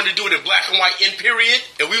said he wanted to do it in black and white in period,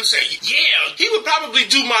 and we would say, yeah, he would probably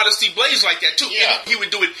do Modesty Blaise like that, too. Yeah. He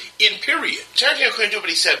would do it in period. Tarantino couldn't do it,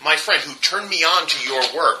 but he said, my friend who turned me on to your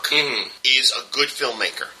work is a good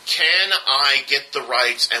filmmaker. Can I get the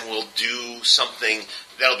rights and we'll do something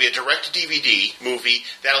that'll be a direct-to-DVD movie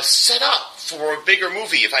that'll set up for a bigger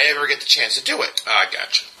movie if I ever get the chance to do it? I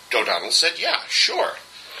gotcha. O'Donnell said, yeah, sure.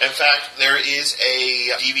 In fact, there is a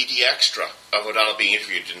DVD extra of O'Donnell being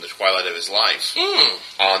interviewed in the twilight of his life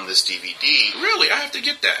on this DVD. Really? I have to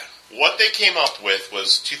get that. What they came up with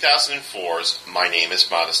was 2004's My Name is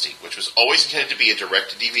Modesty, which was always intended to be a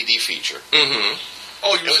direct-to-DVD feature.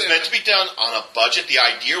 Oh, it was meant to be done on a budget. The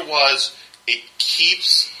idea was it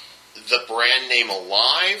keeps the brand name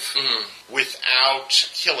alive without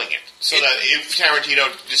killing it. So that if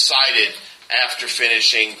Tarantino decided after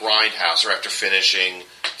finishing Grindhouse or after finishing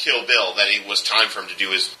Kill Bill that it was time for him to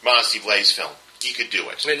do his Modesty Blaise film, he could do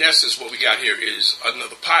it. In essence, what we got here is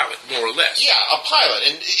another pilot, more or less. Yeah, a pilot.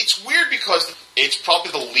 And it's weird because it's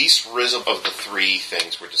probably the least rhythm of the three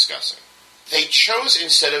things we're discussing. They chose,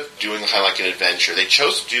 instead of doing kind of like an adventure, they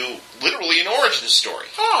chose to do literally an origin story.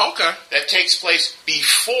 Oh, okay. That takes place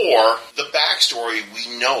before the backstory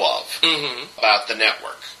we know of about the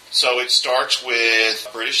network. So it starts with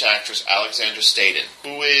British actress Alexandra Staden,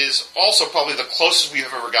 who is also probably the closest we've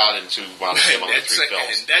ever gotten to Monica among the three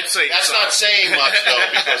films. That's not saying much, though,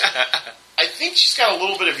 because I think she's got a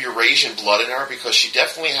little bit of Eurasian blood in her, because she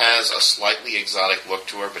definitely has a slightly exotic look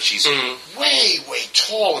to her, but she's way, way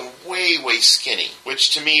tall and way, way skinny,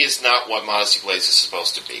 which to me is not what Modesty Blaise is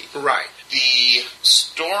supposed to be. Right. The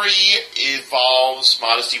story involves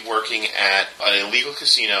Modesty working at an illegal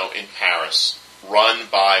casino in Paris, run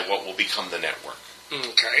by what will become the network.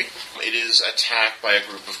 Okay. It is attacked by a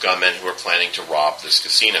group of gunmen who are planning to rob this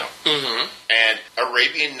casino. And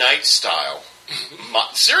Arabian Nights style,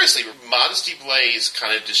 seriously, Modesty Blaise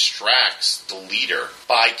kind of distracts the leader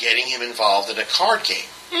by getting him involved in a card game.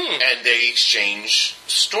 And they exchange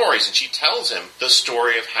stories, and she tells him the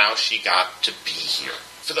story of how she got to be here.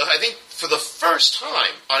 I think for the first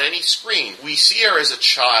time on any screen, we see her as a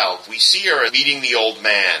child. We see her meeting the old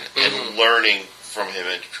man and learning from him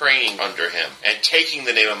and training under him and taking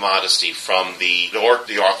the name of Modesty from the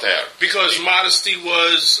author. Because Modesty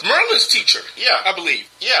was Merlin's teacher, I believe.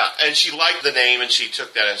 Yeah, and she liked the name and she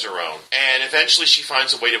took that as her own. And eventually she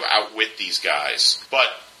finds a way to outwit these guys. But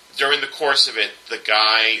during the course of it, the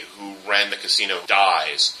guy who ran the casino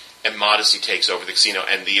dies, and Modesty takes over the casino,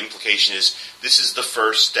 and the implication is this is the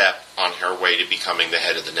first step on her way to becoming the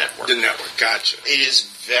head of the network. The network, gotcha. It is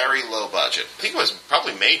very low budget. I think it was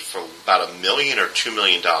probably made for about $1 million or $2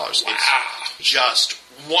 million. Wow. It's just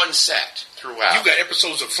one set throughout. You got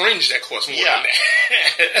episodes of Fringe that cost more than that.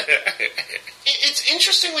 It's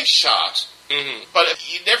interestingly shot, but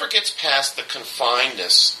it never gets past the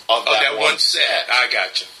confinedness of that one set. I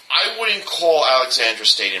gotcha. I wouldn't call Alexandra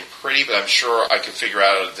Staden pretty, but I'm sure I can figure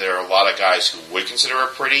out that there are a lot of guys who would consider her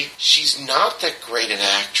pretty. She's not that great an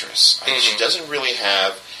actress. She doesn't really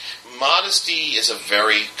have... Modesty is a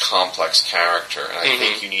very complex character, and I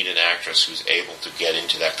think you need an actress who's able to get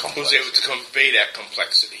into that complexity. Who's able to convey that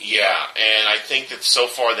complexity. Yeah, and I think that so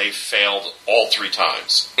far they've failed all three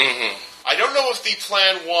times. I don't know if the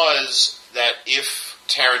plan was that if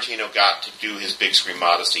Tarantino got to do his big screen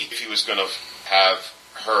Modesty, if he was going to have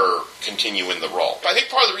her continue in the role. I think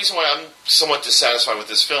part of the reason why I'm somewhat dissatisfied with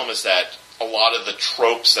this film is that a lot of the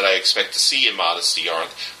tropes that I expect to see in Modesty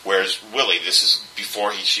aren't. Whereas Willie, this is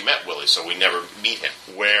before she met Willie, so we never meet him.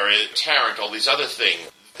 Whereas Tarrant, all these other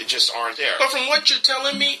things, they just aren't there. But from what you're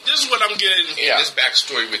telling me, this is what I'm getting in this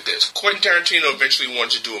backstory with this. Quentin Tarantino eventually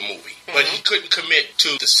wanted to do a movie, but he couldn't commit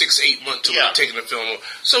to the 6-8 months to taking the film.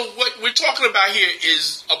 So what we're talking about here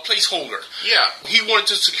is a placeholder. Yeah. He wanted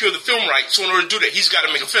to secure the film rights, so in order to do that, he's got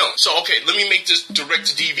to make a film. So, okay, let me make this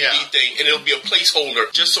direct-to-DVD thing, and it'll be a placeholder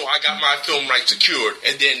just so I got my film rights secured.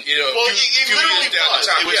 And then, it literally was.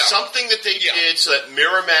 It was something that they did so that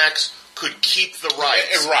Miramax could keep the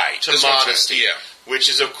rights to Modesty. Which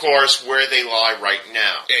is, of course, where they lie right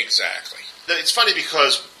now. Exactly. It's funny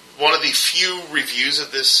because one of the few reviews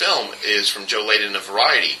of this film is from Joe Layden of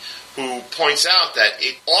Variety, who points out that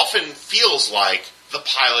it often feels like the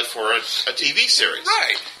pilot for a TV series.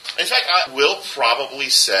 Right. In fact, I will probably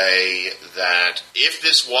say that if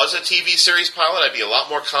this was a TV series pilot, I'd be a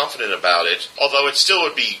lot more confident about it, although it still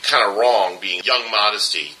would be kind of wrong being Young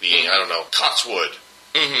Modesty, being, I don't know, Cotswood.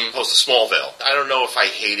 Opposed to Smallville. I don't know if I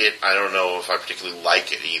hate it. I don't know if I particularly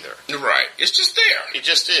like it either. Right. It's just there. It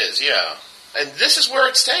just is, yeah. And this is where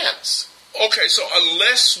it stands. Okay, so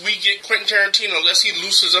unless we get Quentin Tarantino, unless he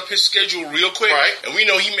loosens up his schedule real quick, and we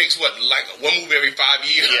know he makes, like one movie every 5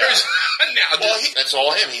 years? Yeah. Now, that's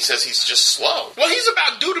all him. He says he's just slow. Well, he's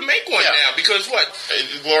about due to make one now, because what?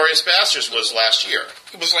 Glorious Bastards was last year.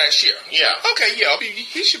 It was last year? Yeah. Okay,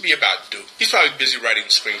 he should be about due. He's probably busy writing the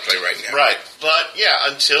screenplay right now. Right. But,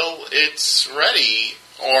 until it's ready...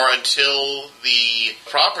 or until the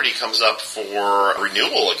property comes up for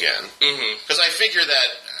renewal again. Because I figure that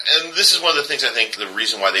And this is one of the things I think the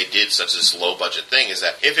reason why they did such this low-budget thing is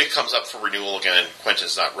that if it comes up for renewal again and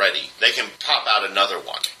Quentin's not ready, they can pop out another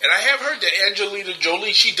one. And I have heard that Angelina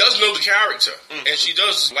Jolie, she does know the character. Mm-hmm. And she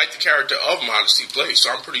does like the character of Modesty Blaise. So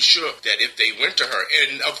I'm pretty sure that if they went to her,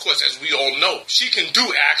 and of course, as we all know, she can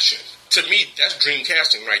do action. To me, that's dream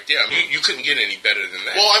casting right there. I mean, you couldn't get any better than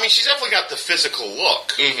that. Well, I mean, she's definitely got the physical look.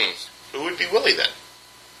 Mm-hmm. Who would be Willie then?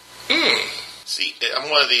 See, I'm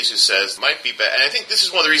one of these who says might be bad, and I think this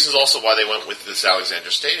is one of the reasons also why they went with this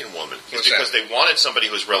Alexandra Stadion woman, is because they wanted somebody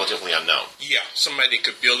who was relatively unknown. Yeah, somebody that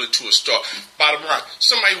could build it to a star. Bottom line,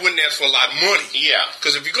 somebody wouldn't ask for a lot of money. Yeah,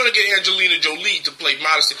 because if you're going to get Angelina Jolie to play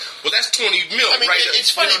Modesty, well, that's $20 million. I mean, right?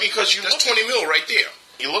 It's funny because that's $20 million right there.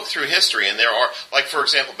 You look through history, and there are, like, for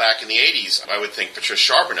example, back in the 80s, I would think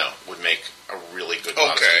Patricia Charbonneau would make a really good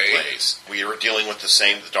Modesty Blaise. We were dealing with the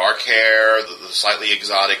dark hair, the slightly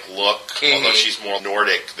exotic look, although she's more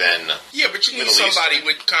Nordic than Yeah, but you need somebody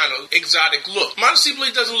with kind of exotic look. Modesty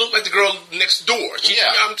Blaise doesn't look like the girl next door.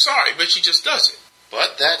 I'm sorry, but she just doesn't.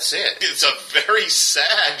 But that's it. It's a very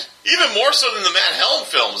sad, even more so than the Matt Helm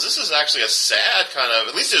films. This is actually a sad kind of,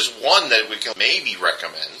 at least there's one that we can maybe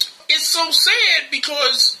recommend. It's so sad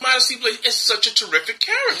because Modesty Blaise is such a terrific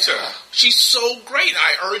character. Yeah. She's so great.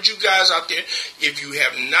 I urge you guys out there, if you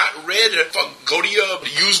have not read it, go to your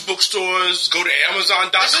used bookstores, go to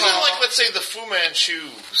Amazon.com. This isn't like, let's say, the Fu Manchu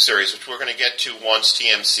series, which we're going to get to once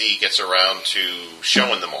TMC gets around to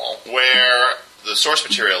showing them all, where the source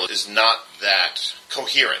material is not that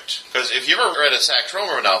coherent. Because if you ever read a Sax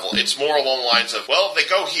Rohmer novel, it's more along the lines of, well, they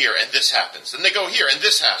go here and this happens, then they go here and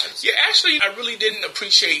this happens. Yeah, actually, I really didn't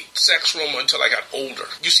appreciate Sax Rohmer until I got older.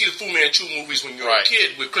 You see the Fu Manchu movies when you're a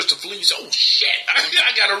kid with Christopher Lee. So, oh shit,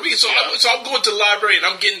 I gotta read. So, I'm going to the library and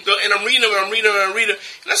I'm reading them,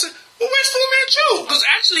 and I said, well, where's Fu Manchu? Because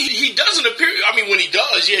actually, he doesn't appear. I mean, when he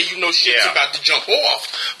does, you know shit's about to jump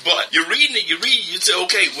off. But you're reading it, you say,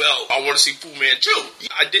 okay, well, I want to see Fu Manchu.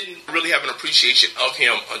 I didn't really have an appreciation of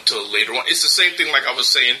him until later on. It's the same thing like I was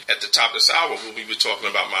saying at the top of this hour when we were talking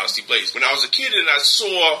about Modesty Blaise. When I was a kid and I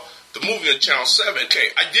saw the movie on Channel 7,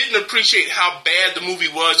 I didn't appreciate how bad the movie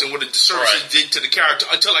was and what a disservice it did to the character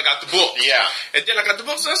until I got the book. Yeah. And then I got the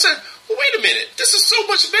books and I said, well, wait a minute, this is so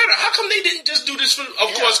much better. How come they didn't just do this for...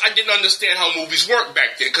 Of course, I didn't understand how movies work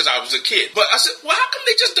back then because I was a kid. But I said, well, how come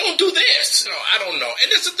they just don't do this? No, I don't know. And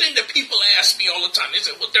that's the thing that people ask me all the time. They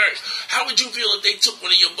say, well, Derrick, how would you feel if they took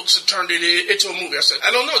one of your books and turned it into a movie? I said,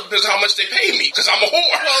 I don't know. It depends on how much they pay me because I'm a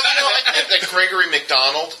whore. Well, I think that Gregory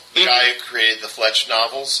MacDonald, the guy who created the Fletch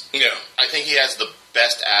novels, I think he has the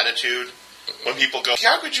best attitude. When people go,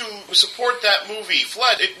 how could you support that movie,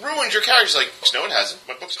 Fletch? It ruined your character. He's like, no, it hasn't.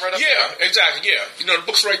 My book's right up there. Yeah, exactly, You know, the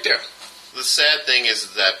book's right there. The sad thing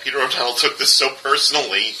is that Peter O'Donnell took this so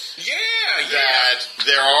personally that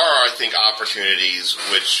there are, I think, opportunities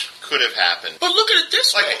which could have happened. But look at it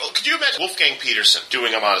this way. Could you imagine Wolfgang Peterson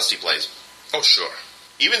doing a Modesty Blaise? Oh, sure.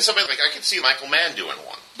 Even somebody like, I could see Michael Mann doing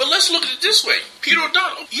one. But let's look at it this way. Peter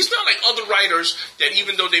O'Donnell, he's not like other writers that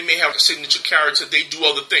even though they may have a signature character, they do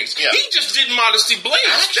other things. Yeah. He just did Modesty Blaise.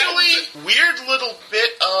 Actually, weird little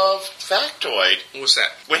bit of factoid. What's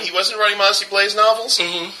that? When he wasn't writing Modesty Blaise novels,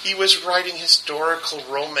 he was writing historical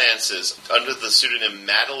romances under the pseudonym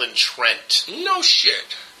Madeline Trent. No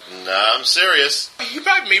shit. No, I'm serious. He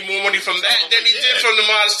probably made more money from that than he did from the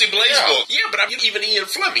Modesty Blaise book. Yeah, but even Ian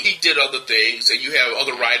Fleming, he did other things. And you have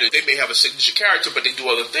other writers, they may have a signature character, but they do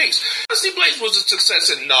other things. Modesty Blaise was a success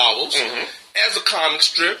in novels, as a comic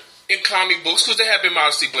strip, in comic books, because there have been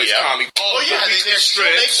Modesty Blaise comic. They're still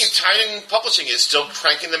making, Titan Publishing is still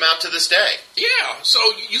cranking them out to this day. Yeah, so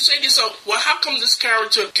you say to yourself, well, how come this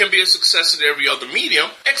character can be a success in every other medium,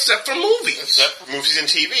 except for movies? Except for movies and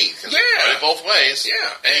TV. Yeah. Both ways. Yeah.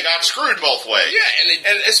 And he got screwed both ways.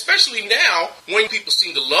 Yeah, and especially now, when people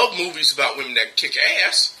seem to love movies about women that kick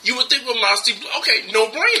ass, you would think, well, Modesty Blaise, okay,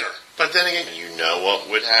 no-brainer. But then again, you know what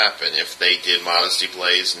would happen if they did Modesty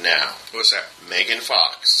Blaise now. What's that? Megan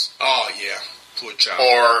Fox. Oh, yeah. Poor child.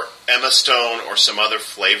 Or Emma Stone or some other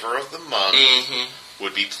flavor of the month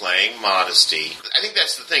would be playing Modesty. I think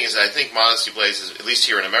that's the thing, is that I think Modesty Blaise, at least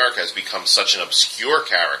here in America, has become such an obscure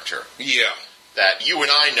character. Yeah. That you and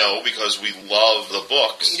I know because we love the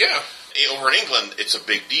books. Yeah. Over in England, it's a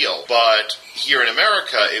big deal. But here in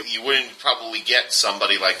America, you wouldn't probably get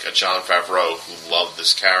somebody like a Jon Favreau who loved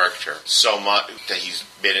this character so much that he's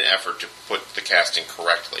made an effort to put the casting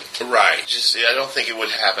correctly. Right. I don't think it would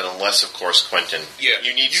happen unless, of course, Quentin. Yeah.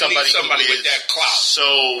 You need somebody with that clout.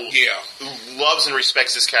 Who loves and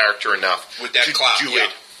respects his character enough with that to clout, do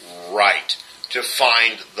it right. To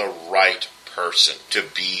find the right person to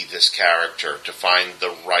be this character. To find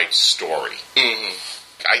the right story.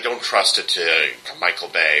 I don't trust it to a Michael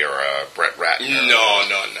Bay or a Brett Ratner. No.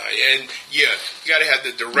 And yeah, you got to have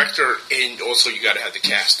the director, and also you got to have the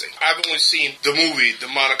casting. I've only seen the movie, the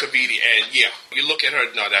Monica Vitti, and yeah, you look at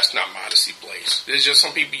her, no, that's not Modesty Blaise. There's just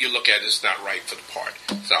some people you look at, it's not right for the part.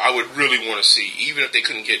 So I would really want to see, even if they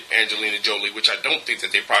couldn't get Angelina Jolie, which I don't think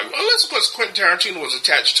that they probably, unless of course Quentin Tarantino was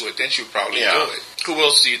attached to it, then she would probably do it. Who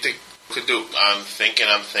else do you think could do? I'm thinking.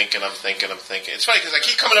 It's funny because I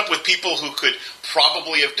keep coming up with people who could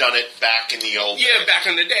probably have done it back in the old days. Yeah, back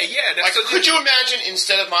in the day, yeah. Like, could you imagine,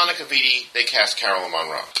 instead of Monica Vitti, they cast Carolyn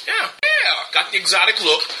Monroe? Yeah. Got the exotic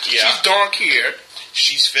look. Yeah. She's dark haired.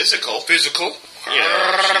 She's physical. Yeah,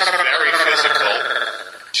 she's very physical.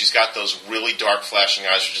 She's got those really dark flashing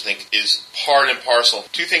eyes, which I think is part and parcel.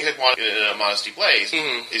 Two things I want in Modesty Blaise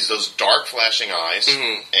is those dark flashing eyes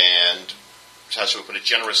and, how should we put it,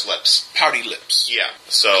 generous lips. Pouty lips. Yeah.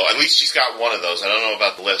 So at least she's got one of those. I don't know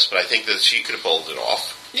about the lips, but I think that she could have pulled it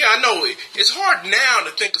off. Yeah, I know. It's hard now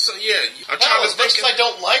to think of something. Yeah, I'm trying as much as I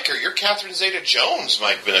don't like her, your Catherine Zeta-Jones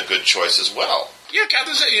might have been a good choice as well. Yeah,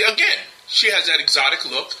 Catherine Zeta, again, she has that exotic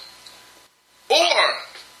look. Or,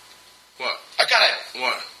 what? I got it.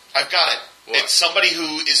 What? I've got it. What? It's somebody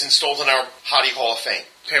who is installed in our Hottie Hall of Fame.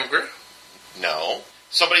 Pam Grier? No.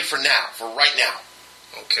 Somebody for right now.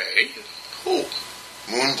 Okay. Who?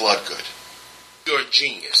 Moon Bloodgood. You're a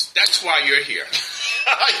genius. That's why you're here.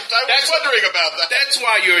 I was wondering about that. That's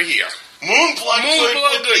why you're here. Moon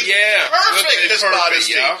Bloodgood, yeah. Perfect as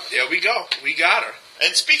Modesty. Yeah, there we go. We got her.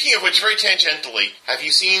 And speaking of which, very tangentially, have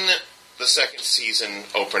you seen the second season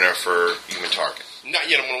opener for Human Target? Not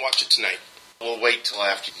yet. I'm going to watch it tonight. We'll wait till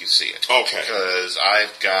after you see it. Okay. Because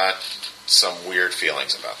I've got some weird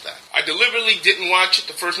feelings about that. I deliberately didn't watch it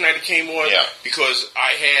the first night it came on because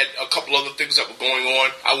I had a couple other things that were going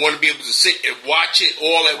on. I want to be able to sit and watch it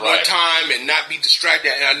all at one time and not be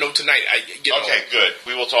distracted. And I know tonight, Okay, good.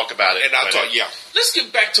 We will talk about it. And I'll talk, Let's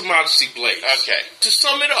get back to Modesty Blaise. Okay. To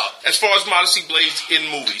sum it up, as far as Modesty Blaise in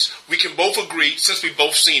movies, we can both agree, since we've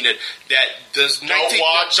both seen it, that don't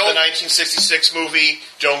watch the 1966 movie.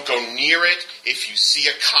 Don't go near it. If you see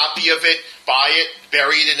a copy of it, buy it,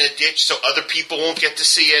 bury it in a ditch so other people won't get to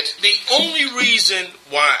see it. The only reason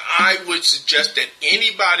why I would suggest that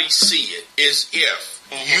anybody see it is if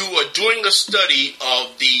you are doing a study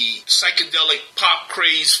of the psychedelic pop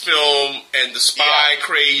craze film and the spy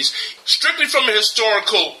craze, strictly from a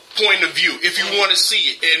historical point of view, if you want to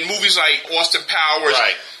see it. In movies like Austin Powers,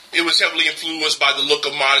 it was heavily influenced by the look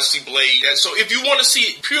of Modesty Blaise. And so if you want to see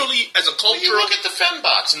it purely as a culture... you look at the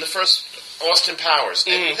fembot in the first Austin Powers,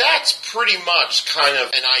 and that's pretty much kind of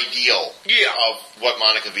an ideal of what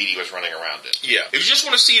Monica Vitti was running around in. Yeah. If you just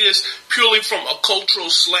want to see this purely from a cultural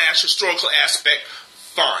 / historical aspect,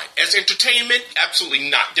 fine. As entertainment, absolutely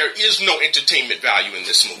not. There is no entertainment value in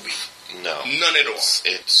this movie. No. None at all.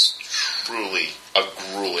 It's truly a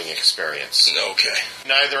grueling experience. Okay.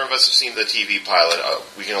 Neither of us have seen the TV pilot.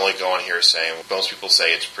 We can only go on here saying most people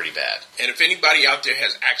say it's pretty bad. And if anybody out there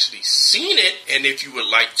has actually seen it, and if you would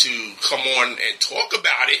like to come on and talk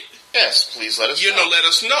about it, yes, please let us know. Let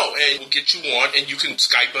us know, and we'll get you on, and you can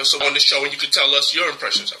Skype us on the show, and you can tell us your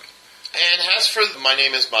impressions of it. And as for My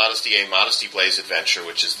Name is Modesty, a Modesty Blaise adventure,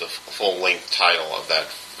 which is the full-length title of that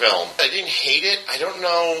film, I didn't hate it. I don't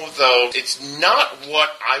know, though. It's not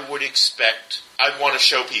what I would expect I'd want to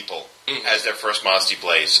show people as their first Modesty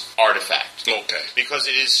Blaise artifact. Okay. Because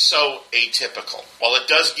it is so atypical. While it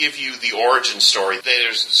does give you the origin story,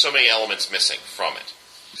 there's so many elements missing from it.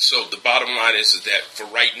 So the bottom line is that for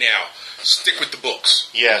right now, stick with the books.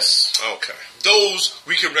 Yes. Okay. Those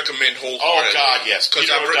we can recommend wholeheartedly. Oh, God, yes.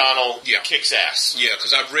 Peter O'Donnell kicks ass. Yeah,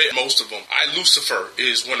 because I've read most of them. Lucifer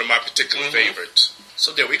is one of my particular favorites.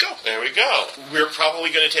 So there we go. There we go. We're probably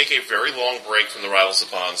going to take a very long break from the Rattles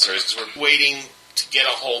Upon series because we're waiting to get a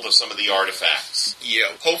hold of some of the artifacts. Yeah,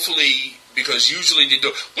 hopefully, because usually they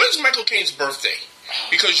do. When's Michael Caine's birthday?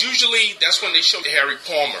 Because usually that's when they show the Harry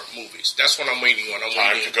Palmer movies. That's what I'm waiting on.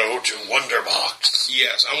 Time to go to Wonderbox.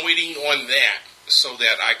 Yes, I'm waiting on that so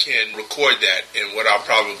that I can record that. And what I'll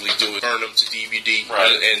probably do is burn them to DVD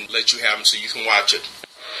and let you have them so you can watch it.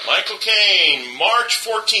 Michael Caine, March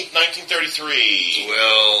 14th, 1933.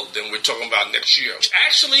 Well, then we're talking about next year. Which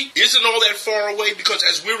actually isn't all that far away because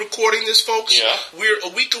as we're recording this, folks, we're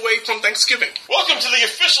a week away from Thanksgiving. Welcome to the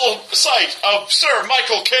official site of Sir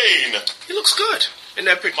Michael Caine. He looks good in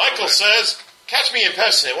that picture. Michael says, catch me in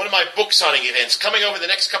person at one of my book signing events coming over the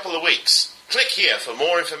next couple of weeks. Click here for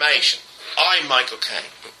more information. I'm Michael Caine.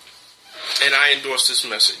 And I endorse this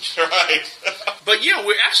message. Right. But yeah,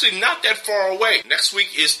 we're actually not that far away. Next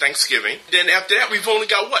week is Thanksgiving. Then after that, we've only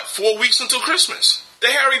got, 4 weeks until Christmas. The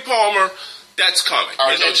Harry Palmer That's coming. All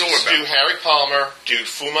right, let's do Harry Palmer, do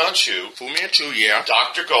Fu Manchu. Fu Manchu, yeah.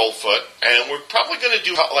 Dr. Goldfoot, and we're probably going to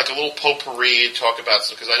do like a little potpourri, talk about,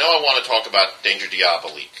 because I know I want to talk about Danger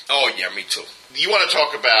Diabolique. Oh, yeah, me too. You want to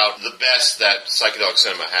talk about the best that psychedelic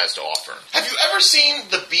cinema has to offer. Have you ever seen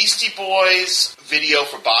the Beastie Boys video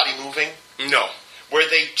for Body Moving? No. Where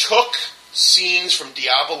they took scenes from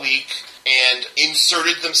Diabolique and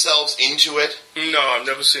inserted themselves into it? No, I've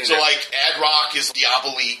never seen so that. So, like, Ad Rock is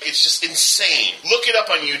Diabolique. It's just insane. Look it up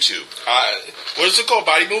on YouTube. What is it called?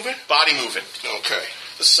 Body Moving? Body Moving. Okay.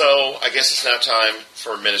 So, I guess it's now time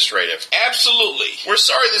for administrative. Absolutely. We're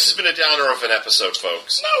sorry this has been a downer of an episode,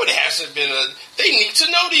 folks. No, it hasn't been They need to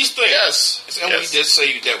know these things. Yes. And we did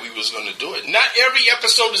say that we was going to do it. Not every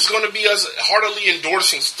episode is going to be us heartily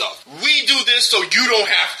endorsing stuff. We do this so you don't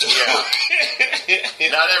have to.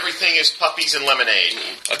 Yeah. Not everything is puppies and lemonade.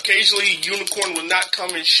 Occasionally, unicorn will not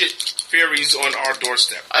come and shit fairies on our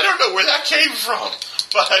doorstep. I don't know where that came from.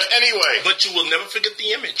 But anyway. But you will never forget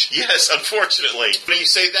the image. Yes, unfortunately. When you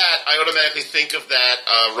say that, I automatically think of that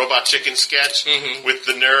Robot Chicken sketch with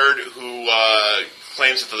the nerd who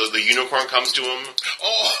claims that the unicorn comes to him.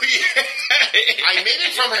 Oh, yeah. I made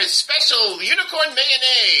it from her special unicorn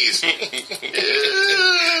mayonnaise.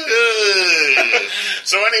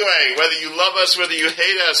 So anyway, whether you love us, whether you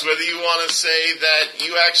hate us, whether you want to say that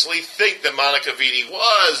you actually think that Monica Vitti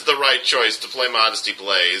was the right choice to play Modesty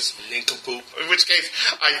Blaise, nincompoop. In which case,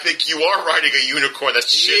 I think you are riding a unicorn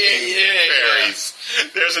that's shitting fairies. Yeah.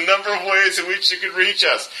 There's a number of ways in which you can reach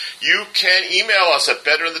us. You can email us at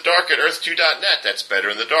betterinthedark@earth2.net. That's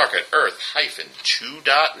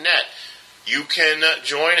betterinthedark@earth-2.net. You can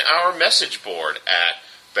join our message board at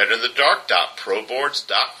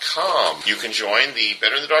betterinthedark.proboards.com. You can join the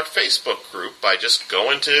Better in the Dark Facebook group by just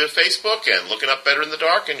going to Facebook and looking up Better in the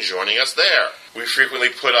Dark and joining us there. We frequently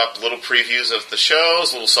put up little previews of the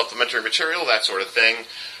shows, little supplementary material, that sort of thing.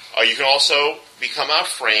 You can also become our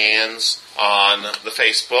friends on the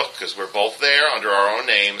Facebook, because we're both there under our own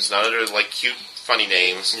names, not under, like, cute, funny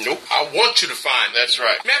names. Nope. I want you to find me. That's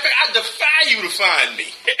right. Matter of fact, I defy you to find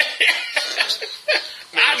me.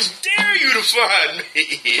 I dare you to find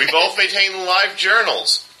me. We both maintain live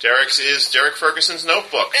journals. Derek's is Derrick Ferguson's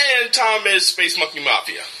Notebook. And Tom is Space Monkey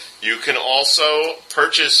Mafia. You can also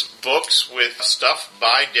purchase books with stuff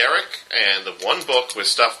by Derrick and the one book with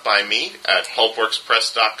stuff by me at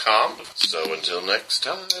pulpworkspress.com. So until next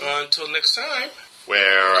time.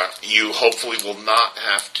 Where you hopefully will not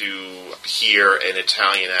have to hear an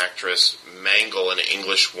Italian actress mangle an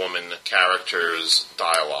English woman character's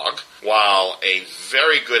dialogue, while a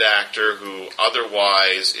very good actor who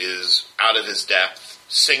otherwise is out of his depth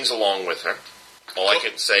sings along with her. All I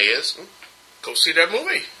can say is, go see that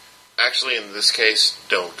movie. Actually, in this case,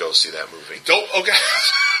 don't go see that movie. Don't go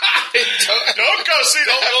see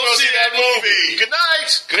that movie. Good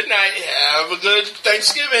night. Good night. Have a good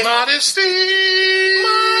Thanksgiving.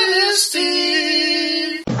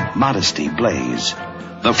 Modesty Blaise,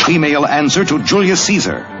 the female answer to Julius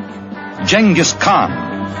Caesar, Genghis Khan,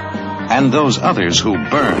 and those others who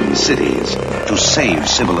burn cities to save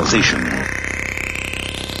civilization.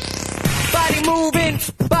 Body moving,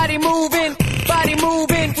 body moving, body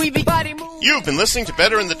moving, we be body moving. You've been listening to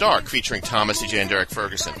Better in the Dark, featuring Thomas C.J. and Derrick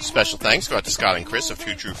Ferguson. Special thanks go out to Scott and Chris of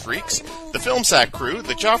Two True Freaks, the Film Sack crew,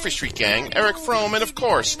 the Joffrey Street Gang, Eric Fromm, and of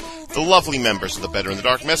course, the lovely members of the Better in the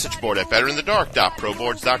Dark message board at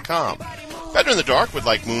betterinthedark.proboards.com. Better in the Dark would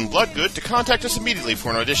like Moon Bloodgood to contact us immediately for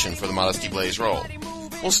an audition for the Modesty Blaise role.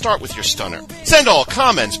 We'll start with your stunner. Send all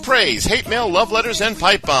comments, praise, hate mail, love letters, and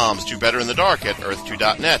pipe bombs to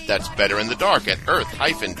betterinthedark@earth2.net. That's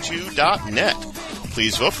betterinthedark@earth-2.net.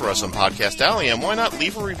 Please vote for us on Podcast Alley, and why not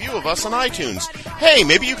leave a review of us on iTunes? Hey,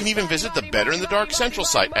 maybe you can even visit the Better in the Dark Central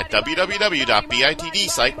site at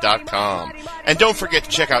www.bitdsite.com. And don't forget to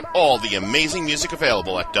check out all the amazing music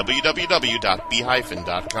available at www.b-com.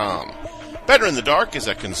 Better in the Dark is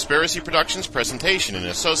a Conspiracy Productions presentation in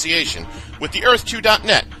association with the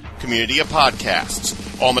Earth2.net community of podcasts.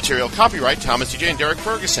 All material copyright Thomas C.J. and Derrick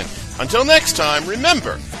Ferguson. Until next time,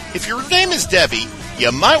 remember, if your name is Debbie, you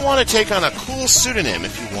might want to take on a cool pseudonym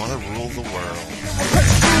if you want to rule the world.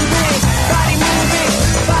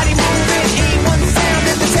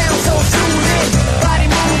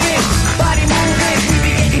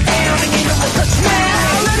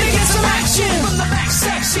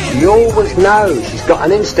 You always know she's got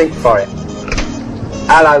an instinct for it.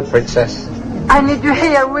 Hello, Princess. I need you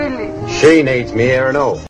here, Willie. She needs me here and all.